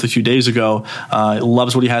team with a few days ago.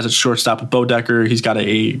 Loves what he has at shortstop with Bodecker. He's got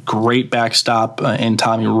a great backstop in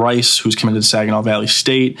Tommy Rice, who's committed to Saginaw Valley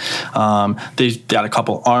State. They've got a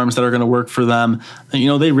couple arms that are going to work for them.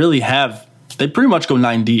 They pretty much go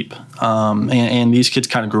 9 deep, and these kids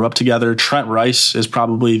kind of grew up together. Trent Rice is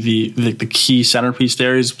probably the key centerpiece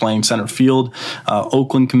there. He's playing center field,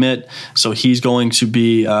 Oakland commit, so he's going to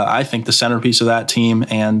be, I think, the centerpiece of that team.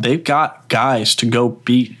 And they've got guys to go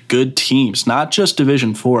beat good teams, not just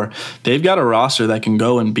Division 4. They've got a roster that can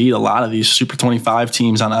go and beat a lot of these Super 25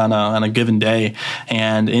 teams on a given day.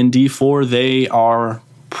 And in D4, they are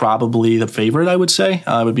probably the favorite, I would say.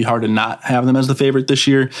 It would be hard to not have them as the favorite this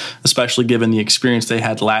year, especially given the experience they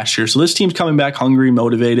had last year. So this team's coming back hungry,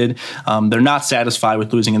 motivated. They're not satisfied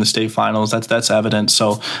with losing in the state finals. That's evident.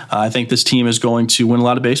 So I think this team is going to win a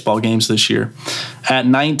lot of baseball games this year. At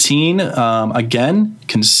 19, again,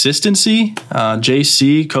 consistency.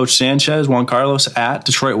 JC, Coach Sanchez, Juan Carlos at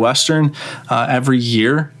Detroit Western. Every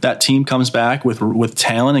year, that team comes back with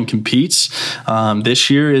talent and competes. This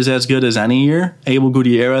year is as good as any year. Abel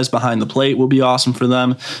Gutierrez Gutierrez behind the plate will be awesome for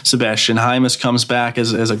them. Sebastian Jaimes comes back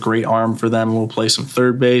as a great arm for them and will play some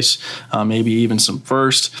third base, maybe even some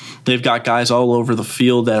first. They've got guys all over the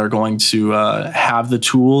field that are going to have the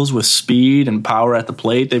tools with speed and power at the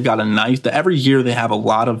plate. They've got a nice, every year they have a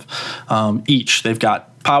lot of each. They've got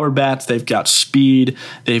power bats, they've got speed,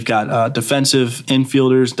 they've got defensive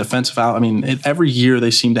infielders, defensive out. I mean, every year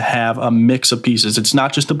they seem to have a mix of pieces. It's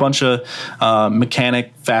not just a bunch of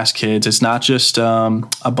mechanic fast kids. It's not just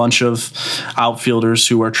a bunch of outfielders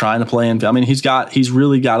who are trying to play in. I mean, he's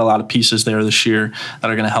really got a lot of pieces there this year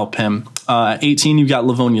that are going to help him. At 18, you've got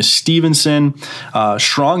Livonia Stevenson.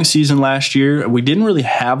 Strong season last year. We didn't really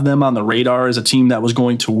have them on the radar as a team that was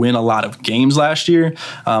going to win a lot of games last year,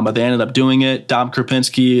 but they ended up doing it. Dom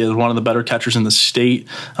Krupinski is one of the better catchers in the state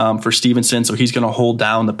for Stevenson, so he's going to hold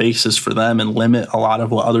down the bases for them and limit a lot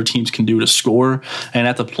of what other teams can do to score. And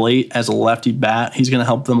at the plate, as a lefty bat, he's going to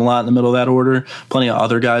help them a lot in the middle of that order. Plenty of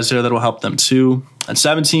other guys there that will help them too. At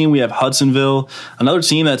 17, we have Hudsonville, another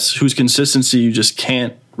team whose consistency you just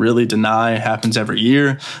can't really deny. It happens every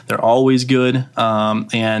year. They're always good,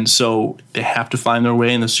 and so they have to find their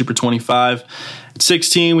way in the Super 25. At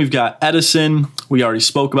 16, we've got Edison. We already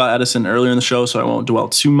spoke about Edison earlier in the show, so I won't dwell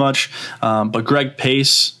too much. But Greg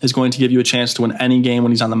Pace is going to give you a chance to win any game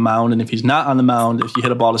when he's on the mound, and if he's not on the mound, if you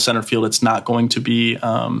hit a ball to center field, it's not going to be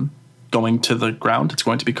going to the ground. It's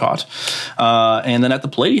going to be caught. And then at the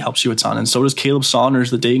plate, he helps you a ton. And so does Caleb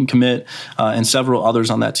Saunders, the Dayton commit, and several others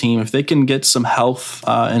on that team. If they can get some health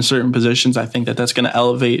in certain positions, I think that's going to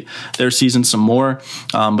elevate their season some more.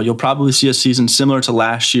 But you'll probably see a season similar to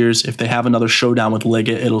last year's. If they have another showdown with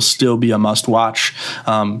Liggett, it'll still be a must watch.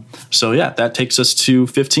 So yeah, that takes us to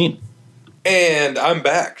 15. And I'm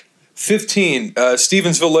back. 15,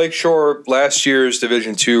 Stevensville Lakeshore, last year's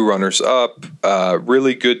Division II runners-up.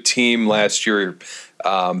 Really good team last year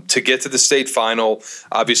to get to the state final.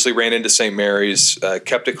 Obviously ran into St. Mary's,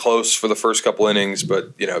 kept it close for the first couple innings,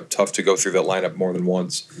 but tough to go through that lineup more than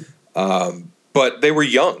once. But they were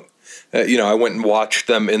young. I went and watched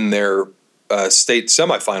them in their state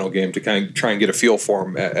semifinal game to kind of try and get a feel for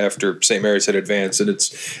them after St. Mary's had advanced, and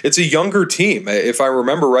it's a younger team. If I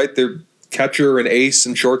remember right, they're catcher and ace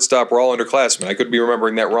and shortstop were all underclassmen. I could be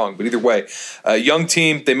remembering that wrong, but either way, young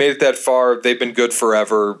team. They made it that far. They've been good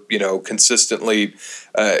forever. Consistently.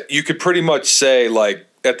 You could pretty much say like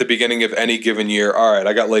at the beginning of any given year, all right,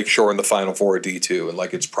 I got Lakeshore in the Final Four at D2, and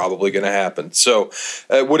like it's probably going to happen. So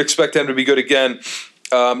would expect them to be good again.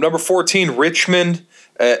 Number 14, Richmond.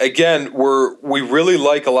 Again, we really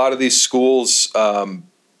like a lot of these schools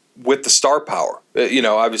with the star power.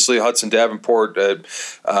 Obviously Hudson Davenport.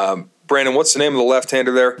 Brandon, what's the name of the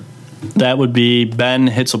left-hander there? That would be Ben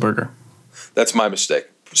Hitzelberger. That's my mistake.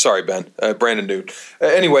 Sorry, Ben. Brandon Newt.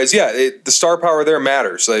 Anyways, yeah, the star power there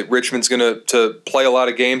matters. Richmond's going to play a lot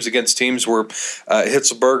of games against teams where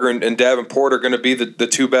Hitzelberger and Davenport are going to be the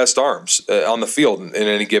two best arms on the field in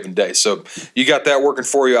any given day. So you got that working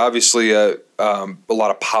for you. Obviously, a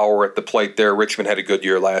lot of power at the plate there. Richmond had a good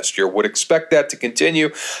year last year. Would expect that to continue.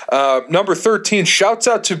 Number 13, shouts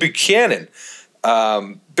out to Buchanan.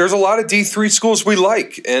 There's a lot of D3 schools we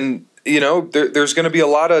like, and there's going to be a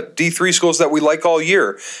lot of D3 schools that we like all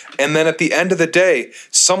year. And then at the end of the day,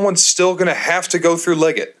 someone's still going to have to go through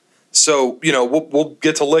Liggett. So, we'll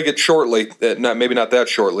get to Liggett shortly. Maybe not that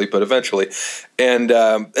shortly, but eventually. And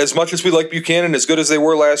as much as we like Buchanan, as good as they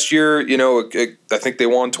were last year, I think they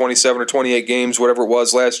won 27 or 28 games, whatever it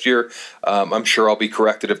was last year. I'm sure I'll be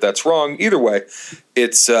corrected if that's wrong. Either way,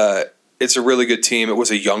 it's a really good team. It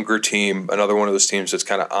was a younger team, another one of those teams that's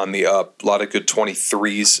kind of on the up. A lot of good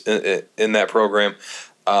 23s in that program.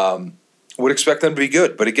 Would expect them to be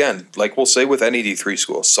good. But again, like we'll say with any D3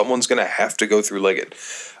 school, someone's going to have to go through Liggett.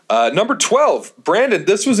 Number 12, Brandon,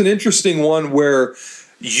 this was an interesting one where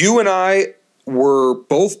you and I were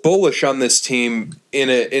both bullish on this team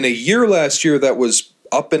in a year last year that was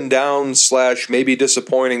up and down / maybe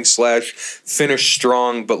disappointing / finished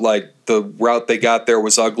strong, but like the route they got there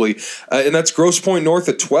was ugly. And that's Grosse Pointe North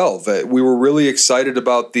at 12. We were really excited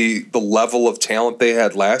about the level of talent they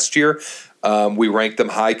had last year. We ranked them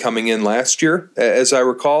high coming in last year, as I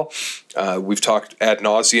recall. We've talked ad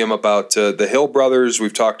nauseum about the Hill brothers.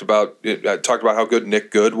 We've talked about how good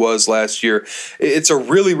Nick Good was last year. It's a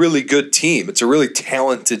really, really good team. It's a really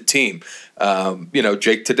talented team.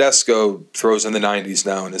 Jake Tedesco throws in the 90s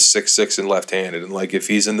now and is 6'6" and left-handed. And like if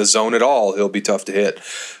he's in the zone at all, he'll be tough to hit.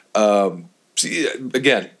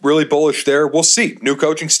 again, really bullish there. We'll see. New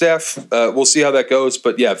coaching staff. We'll see how that goes.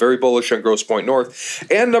 But yeah, very bullish on Grosse Pointe North.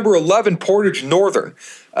 And number 11, Portage Northern.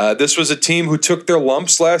 This was a team who took their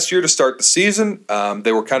lumps last year to start the season.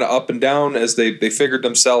 They were kind of up and down as they figured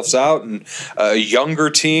themselves out. And a younger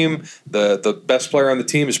team, the best player on the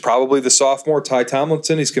team is probably the sophomore, Ty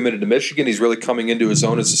Tomlinson. He's committed to Michigan. He's really coming into his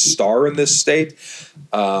own as a star in this state.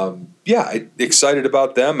 Excited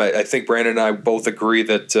about them. I think Brandon and I both agree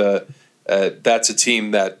that that's a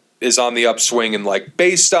team that is on the upswing and, like,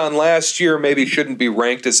 based on last year, maybe shouldn't be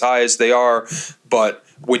ranked as high as they are. But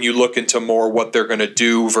when you look into more what they're going to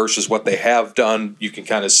do versus what they have done, you can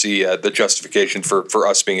kind of see the justification for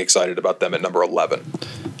us being excited about them at number 11.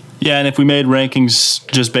 Yeah, and if we made rankings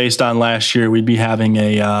just based on last year, we'd be having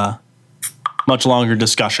a much longer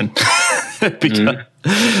discussion.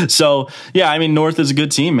 So, yeah, I mean, North is a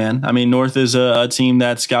good team, man. I mean, North is a team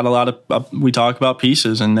that's got a lot of we talk about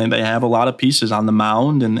pieces, and they have a lot of pieces on the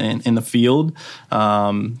mound and in the field.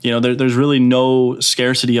 There's really no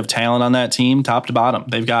scarcity of talent on that team, top to bottom.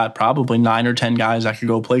 They've got probably 9 or 10 guys that could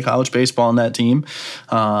go play college baseball on that team.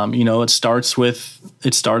 It starts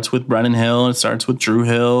with Brennan Hill, and it starts with Drew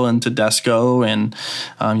Hill and Tedesco, and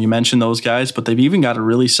you mentioned those guys, but they've even got a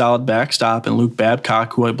really solid backstop in Luke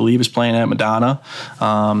Babcock, who I believe is playing at Madonna.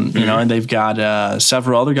 And they've got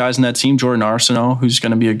several other guys in that team. Jordan Arsenault, who's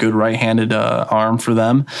going to be a good right-handed arm for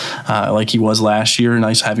them, like he was last year.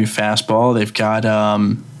 Nice heavy fastball. They've got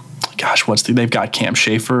they've got Cam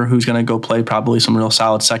Schaefer, who's going to go play probably some real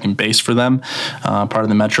solid second base for them, part of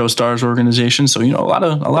the Metro Stars organization. So, a lot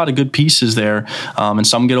of good pieces there, and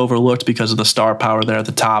some get overlooked because of the star power there at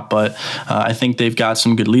the top. But I think they've got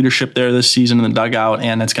some good leadership there this season in the dugout,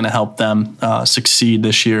 and that's going to help them succeed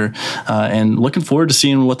this year. And looking forward to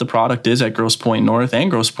seeing what the product is at Grosse Pointe North and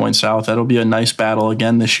Grosse Pointe South. That'll be a nice battle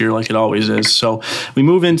again this year, like it always is. So we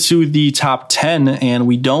move into the top 10, and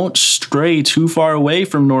we don't stray too far away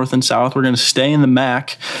from North and South. We're going to stay in the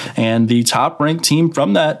MAC, and the top-ranked team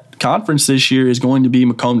from that conference this year is going to be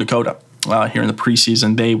Macomb, Dakota. Here in the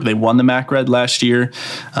preseason, they won the MAC Red last year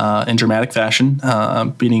in dramatic fashion,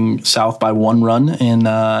 beating South by 1 run in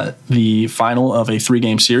the final of a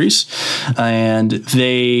 3-game series, and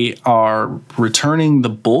they are returning the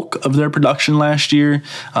bulk of their production last year,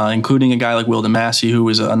 including a guy like Will DeMassey, who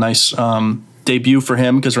was a nice debut for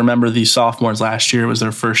him, because remember, the sophomores last year was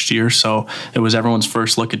their first year, so it was everyone's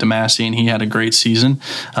first look at DeMassey, and he had a great season.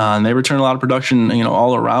 And they return a lot of production,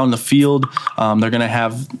 all around the field.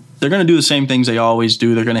 They're going to do the same things they always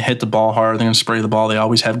do. They're going to hit the ball hard. They're going to spray the ball. They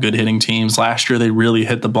always have good hitting teams. Last year, they really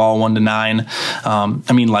hit the ball 1-9.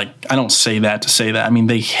 I don't say that to say that. I mean,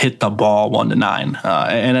 they hit the ball 1-9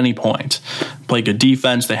 at any point. Play good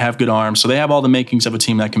defense. They have good arms. So they have all the makings of a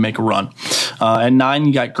team that can make a run. At 9,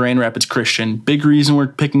 you got Grand Rapids Christian. Big reason we're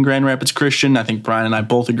picking Grand Rapids Christian, I think Brian and I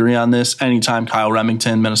both agree on this. Anytime Kyle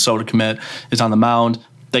Remington, Minnesota commit, is on the mound,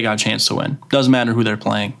 they got a chance to win. Doesn't matter who they're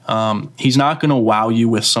playing. He's not going to wow you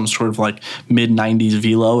with some sort of like mid-90s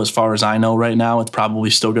velo. As far as I know right now, it's probably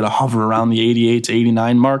still going to hover around the 88 to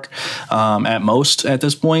 89 mark at most at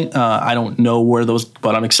this point. I don't know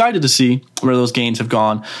but I'm excited to see where those gains have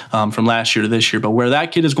gone from last year to this year. But where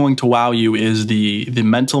that kid is going to wow you is the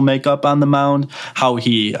mental makeup on the mound, how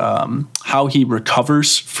he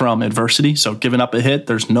recovers from adversity. So giving up a hit,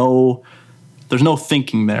 there's no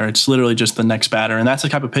thinking there. It's literally just the next batter. And that's the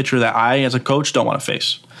type of pitcher that I, as a coach, don't want to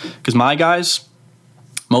face. Because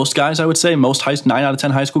most guys, I would say, 9 out of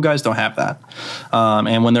 10 high school guys don't have that.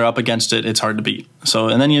 And when they're up against it, it's hard to beat. So,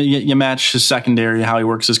 and then you match his secondary, how he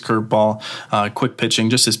works his curveball, quick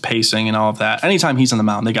pitching, just his pacing and all of that. Anytime he's on the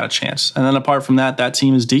mound, they got a chance. And then apart from that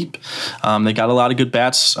team is deep. They got a lot of good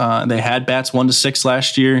bats. They had bats 1-6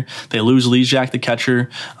 last year. They lose Lejak, the catcher,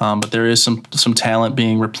 but there is some talent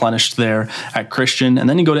being replenished there at Christian. And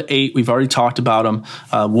then you go to 8. We've already talked about them.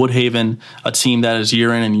 Woodhaven, a team that is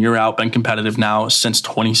year in and year out been competitive now since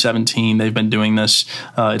 2017. They've been doing this.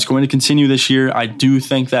 It's going to continue this year. I do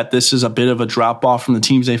think that this is a bit of a drop-off from the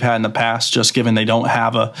teams they've had in the past, just given they don't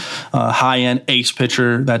have a high-end ace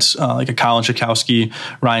pitcher that's like a Colin Schakowsky,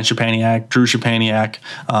 Ryan Szczepaniak, Drew Szczepaniak.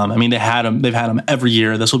 They've had them every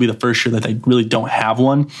year. This will be the first year that they really don't have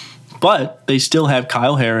one. But they still have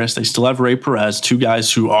Kyle Harris. They still have Ray Perez, 2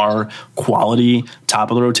 guys who are quality,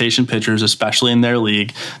 top-of-the-rotation pitchers, especially in their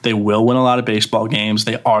league. They will win a lot of baseball games.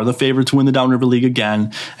 They are the favorite to win the Downriver League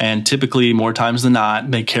again. And typically, more times than not,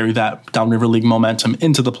 they carry that Downriver League momentum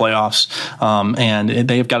into the playoffs. And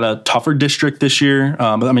they've got a tougher district this year.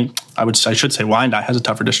 I should say Wyandotte has a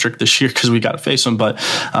tougher district this year because we got to face them. But,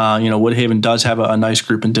 Woodhaven does have a nice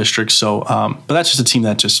group in districts. So, but that's just a team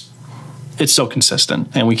that it's so consistent,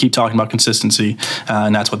 and we keep talking about consistency,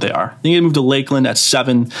 and that's what they are. Then you move to Lakeland at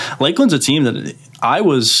 7. Lakeland's a team that I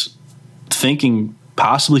was thinking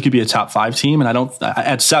possibly could be a top 5 team, and I don't.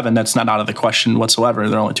 At 7, that's not out of the question whatsoever.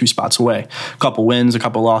 They're only 2 spots away, a couple wins, a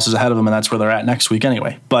couple losses ahead of them, and that's where they're at next week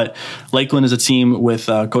anyway. But Lakeland is a team with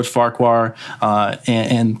Coach Farquhar,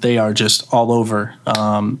 and they are just all over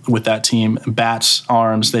with that team. Bats,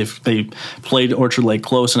 arms. They played Orchard Lake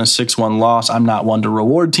close in a 6-1 loss. I'm not one to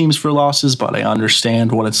reward teams for losses, but I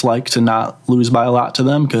understand what it's like to not lose by a lot to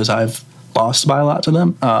them because I've lost by a lot to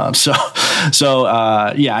them. So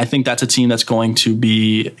I think that's a team that's going to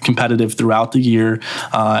be competitive throughout the year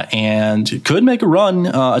and could make a run,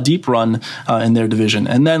 a deep run in their division.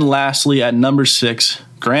 And then lastly, at number 6,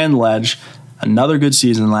 Grand Ledge, another good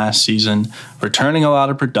season last season, returning a lot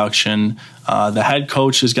of production. The head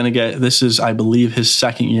coach is going to get, this is, I believe, his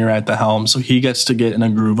second year at the helm, so he gets to get in a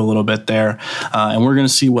groove a little bit there, and we're going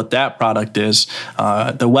to see what that product is.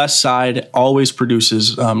 The West Side always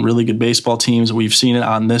produces really good baseball teams. We've seen it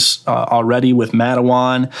on this already with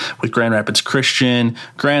Matawan, with Grand Rapids Christian,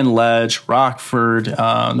 Grand Ledge, Rockford.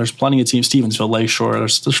 There's plenty of teams, Stevensville, Lakeshore.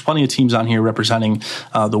 There's plenty of teams on here representing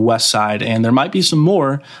the West Side, and there might be some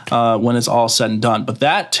more when it's all said and done. But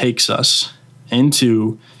that takes us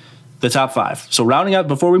into the top 5. So rounding out,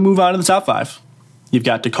 before we move on to the top 5, you've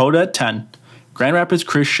got Dakota at 10, Grand Rapids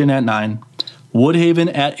Christian at 9,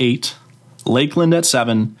 Woodhaven at 8, Lakeland at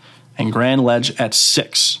 7, and Grand Ledge at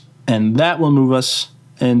 6. And that will move us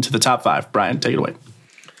into the top 5. Brian, take it away.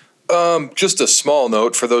 Just a small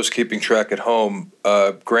note for those keeping track at home.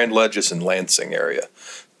 Grand Ledge is in Lansing area.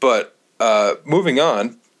 But moving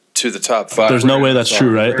on to the top 5. There's no way that's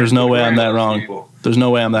true, right? There's no way I'm that wrong. There's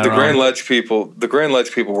no way I'm that wrong. The Grand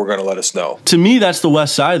Ledge people were going to let us know. To me, that's the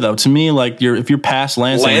West Side, though. To me, like if you're past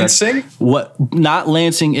Lansing, not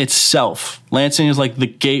Lansing itself. Lansing is like the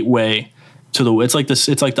gateway to the. It's like this.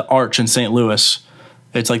 It's like the Arch in St. Louis.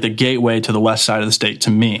 It's like the gateway to the West Side of the state.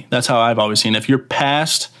 To me, that's how I've always seen it. If you're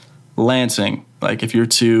past Lansing, like if you're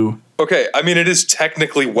to. Okay, I mean it is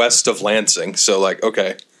technically west of Lansing, so like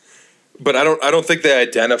okay. But I don't think they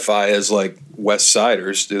identify as like West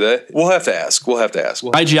Siders, do they? We'll have to ask.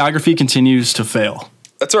 My geography continues to fail.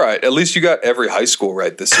 That's all right. At least you got every high school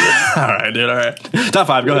right this year. All right, dude. All right. Top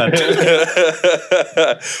 5. Go ahead.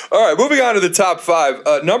 All right. Moving on to the top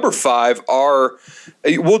 5. Number 5 are.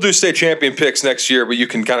 We'll do state champion picks next year, but you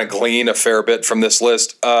can kind of glean a fair bit from this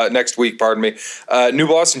list next week. Pardon me. New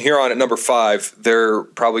Boston Huron at number 5. They're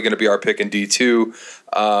probably going to be our pick in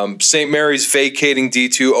D2. St. Mary's vacating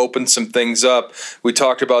D2 opened some things up. We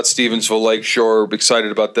talked about Stevensville Lakeshore. We're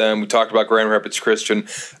excited about them. We talked about Grand Rapids Christian.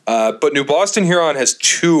 But New Boston Huron has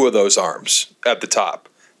 2 of those arms at the top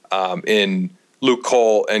in Luke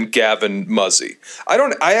Cole and Gavin Muzzy.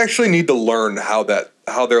 I actually need to learn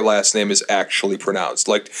how their last name is actually pronounced.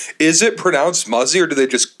 Like, is it pronounced Muzzy or do they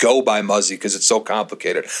just go by Muzzy because it's so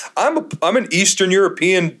complicated? I'm an Eastern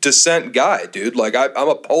European descent guy, dude. Like, I'm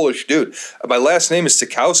a Polish dude. My last name is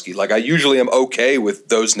Sikowski. Like, I usually am okay with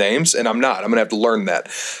those names, and I'm not. I'm going to have to learn that.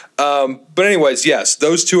 But anyways, yes,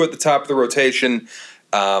 those 2 at the top of the rotation.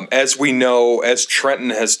 As we know, as Trenton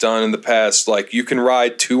has done in the past, like you can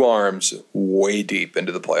ride 2 arms way deep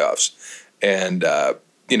into the playoffs, and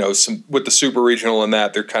with the super regional and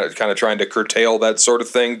that they're kind of trying to curtail that sort of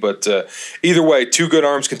thing. But either way, 2 good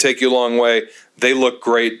arms can take you a long way. They look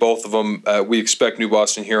great, both of them. We expect New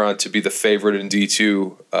Boston Huron to be the favorite in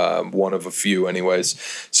D2, one of a few,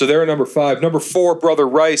 anyways. So they're at number 5. Number 4, Brother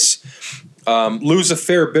Rice. Lose a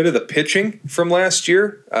fair bit of the pitching from last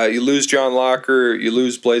year. You lose John Locker. You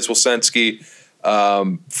lose Blaze Wilsensky.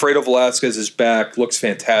 Fredo Velasquez is back. Looks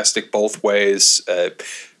fantastic both ways.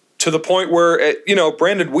 To the point where,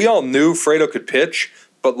 Brandon, we all knew Fredo could pitch,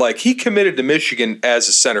 but, like, he committed to Michigan as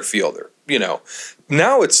a center fielder.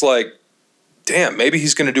 Now it's like, damn, maybe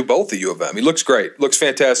he's going to do both at U of M. He looks great. Looks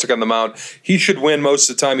fantastic on the mound. He should win most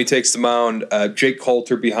of the time he takes the mound. Jake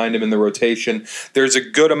Coulter behind him in the rotation. There's a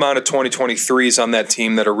good amount of 2023s on that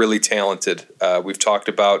team that are really talented. We've talked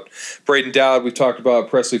about Braden Dowd. We've talked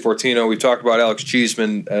about Presley Fortino. We've talked about Alex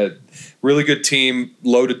Cheeseman. Really good team,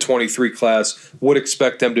 loaded 23 class. Would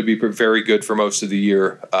expect them to be very good for most of the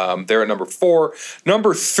year. They're at number 4.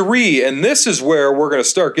 Number 3, and this is where we're going to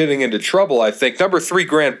start getting into trouble, I think. Number 3,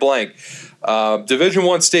 Grand Blanc. Division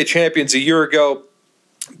I state champions a year ago.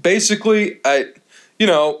 Basically, I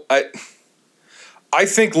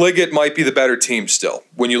think Liggett might be the better team still.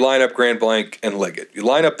 When you line up Grand Blanc and Liggett, you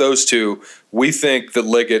line up those 2. We think that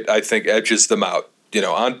Liggett, edges them out.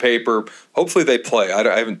 On paper, hopefully they play.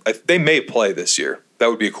 They may play this year. That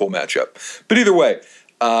would be a cool matchup. But either way,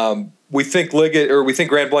 we think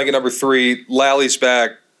Grand Blanc at number 3. Lally's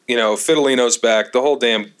back. Fidelino's back. The whole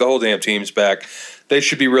damn team's back. They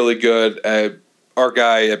should be really good. Our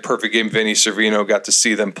guy at Perfect Game, Vinny Servino, got to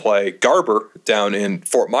see them play Garber down in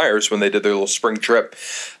Fort Myers when they did their little spring trip.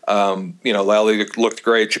 Lally looked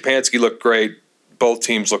great. Japansky looked great. Both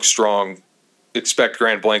teams look strong. Expect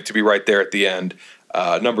Grand Blanc to be right there at the end.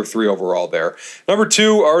 Number 3 overall there. Number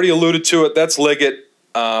 2, already alluded to it. That's Liggett.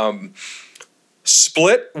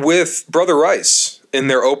 Split with Brother Rice in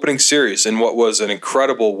their opening series in what was an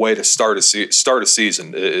incredible way to start a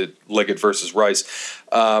season. Liggett versus Rice.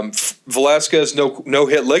 Velasquez no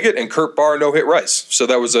hit Liggett, and Kurt Barr no hit Rice. So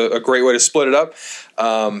that was a great way to split it up.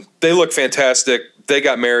 They look fantastic. They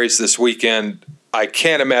got Marys this weekend. I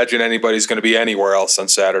can't imagine anybody's going to be anywhere else on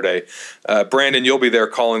Saturday. Brandon, you'll be there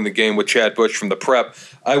calling the game with Chad Bush from the Prep.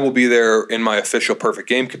 I will be there in my official Perfect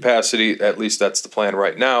Game capacity. At least that's the plan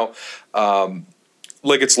right now.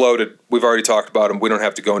 Liggett's loaded. We've already talked about him. We don't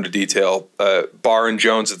have to go into detail. Barr and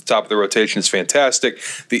Jones at the top of the rotation is fantastic.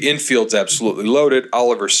 The infield's absolutely loaded.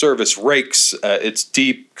 Oliver Service rakes. It's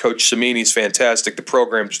deep. Coach Samini's fantastic. The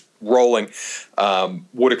program's rolling.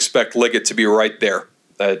 Would expect Liggett to be right there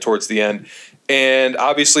towards the end. And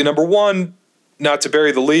obviously, number 1, not to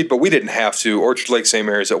bury the lead, but we didn't have to. Orchard Lake St.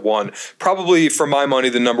 Mary's at 1. Probably, for my money,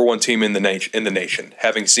 the number 1 team in the nation.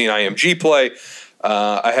 Having seen IMG play,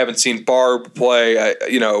 I haven't seen Barr play.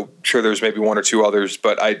 Sure, there's maybe 1 or 2 others,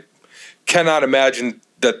 but I cannot imagine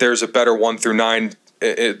that there's a better 1 through 9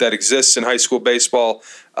 that exists in high school baseball.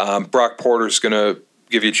 Brock Porter's going to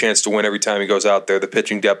give you a chance to win every time he goes out there. The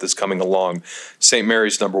pitching depth is coming along. St.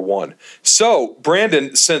 Mary's number 1. So,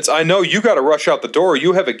 Brandon, since I know you got to rush out the door,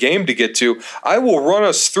 you have a game to get to, I will run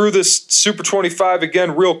us through this Super 25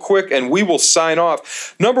 again real quick, and we will sign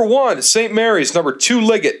off. Number 1, St. Mary's. Number 2,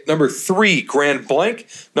 Liggett. Number 3, Grand Blanc.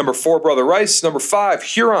 Number 4, Brother Rice. Number 5,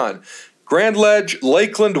 Huron. Grand Ledge,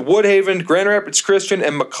 Lakeland, Woodhaven, Grand Rapids Christian,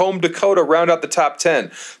 and Macomb, Dakota round out the top 10.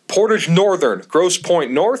 Portage Northern, Grosse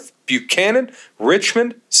Pointe North, Buchanan,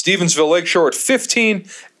 Richmond, Stevensville Lakeshore at 15,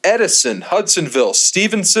 Edison, Hudsonville,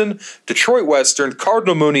 Stevenson, Detroit Western,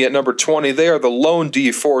 Cardinal Mooney at number 20. They are the lone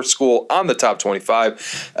D4 school on the top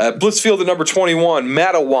 25. Blitzfield at number 21,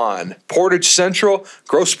 Matawan, Portage Central,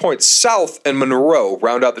 Grosse Pointe South, and Monroe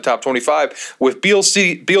round out the top 25, with Beale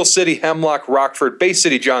City, Hemlock, Rockford, Bay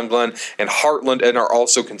City, John Glenn, and Heartland and are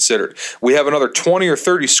also considered. We have another 20 or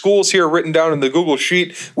 30 schools here written down in the Google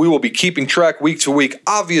Sheet. We will be keeping track week to week.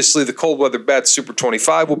 Obviously, the Cold Weather Bats Super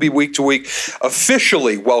 25 will be week to week.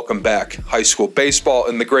 Officially, welcome back high school baseball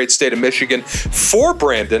in the great state of Michigan. For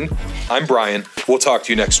Brandon, I'm Brian. We'll talk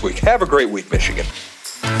to you next week. Have a great week, Michigan.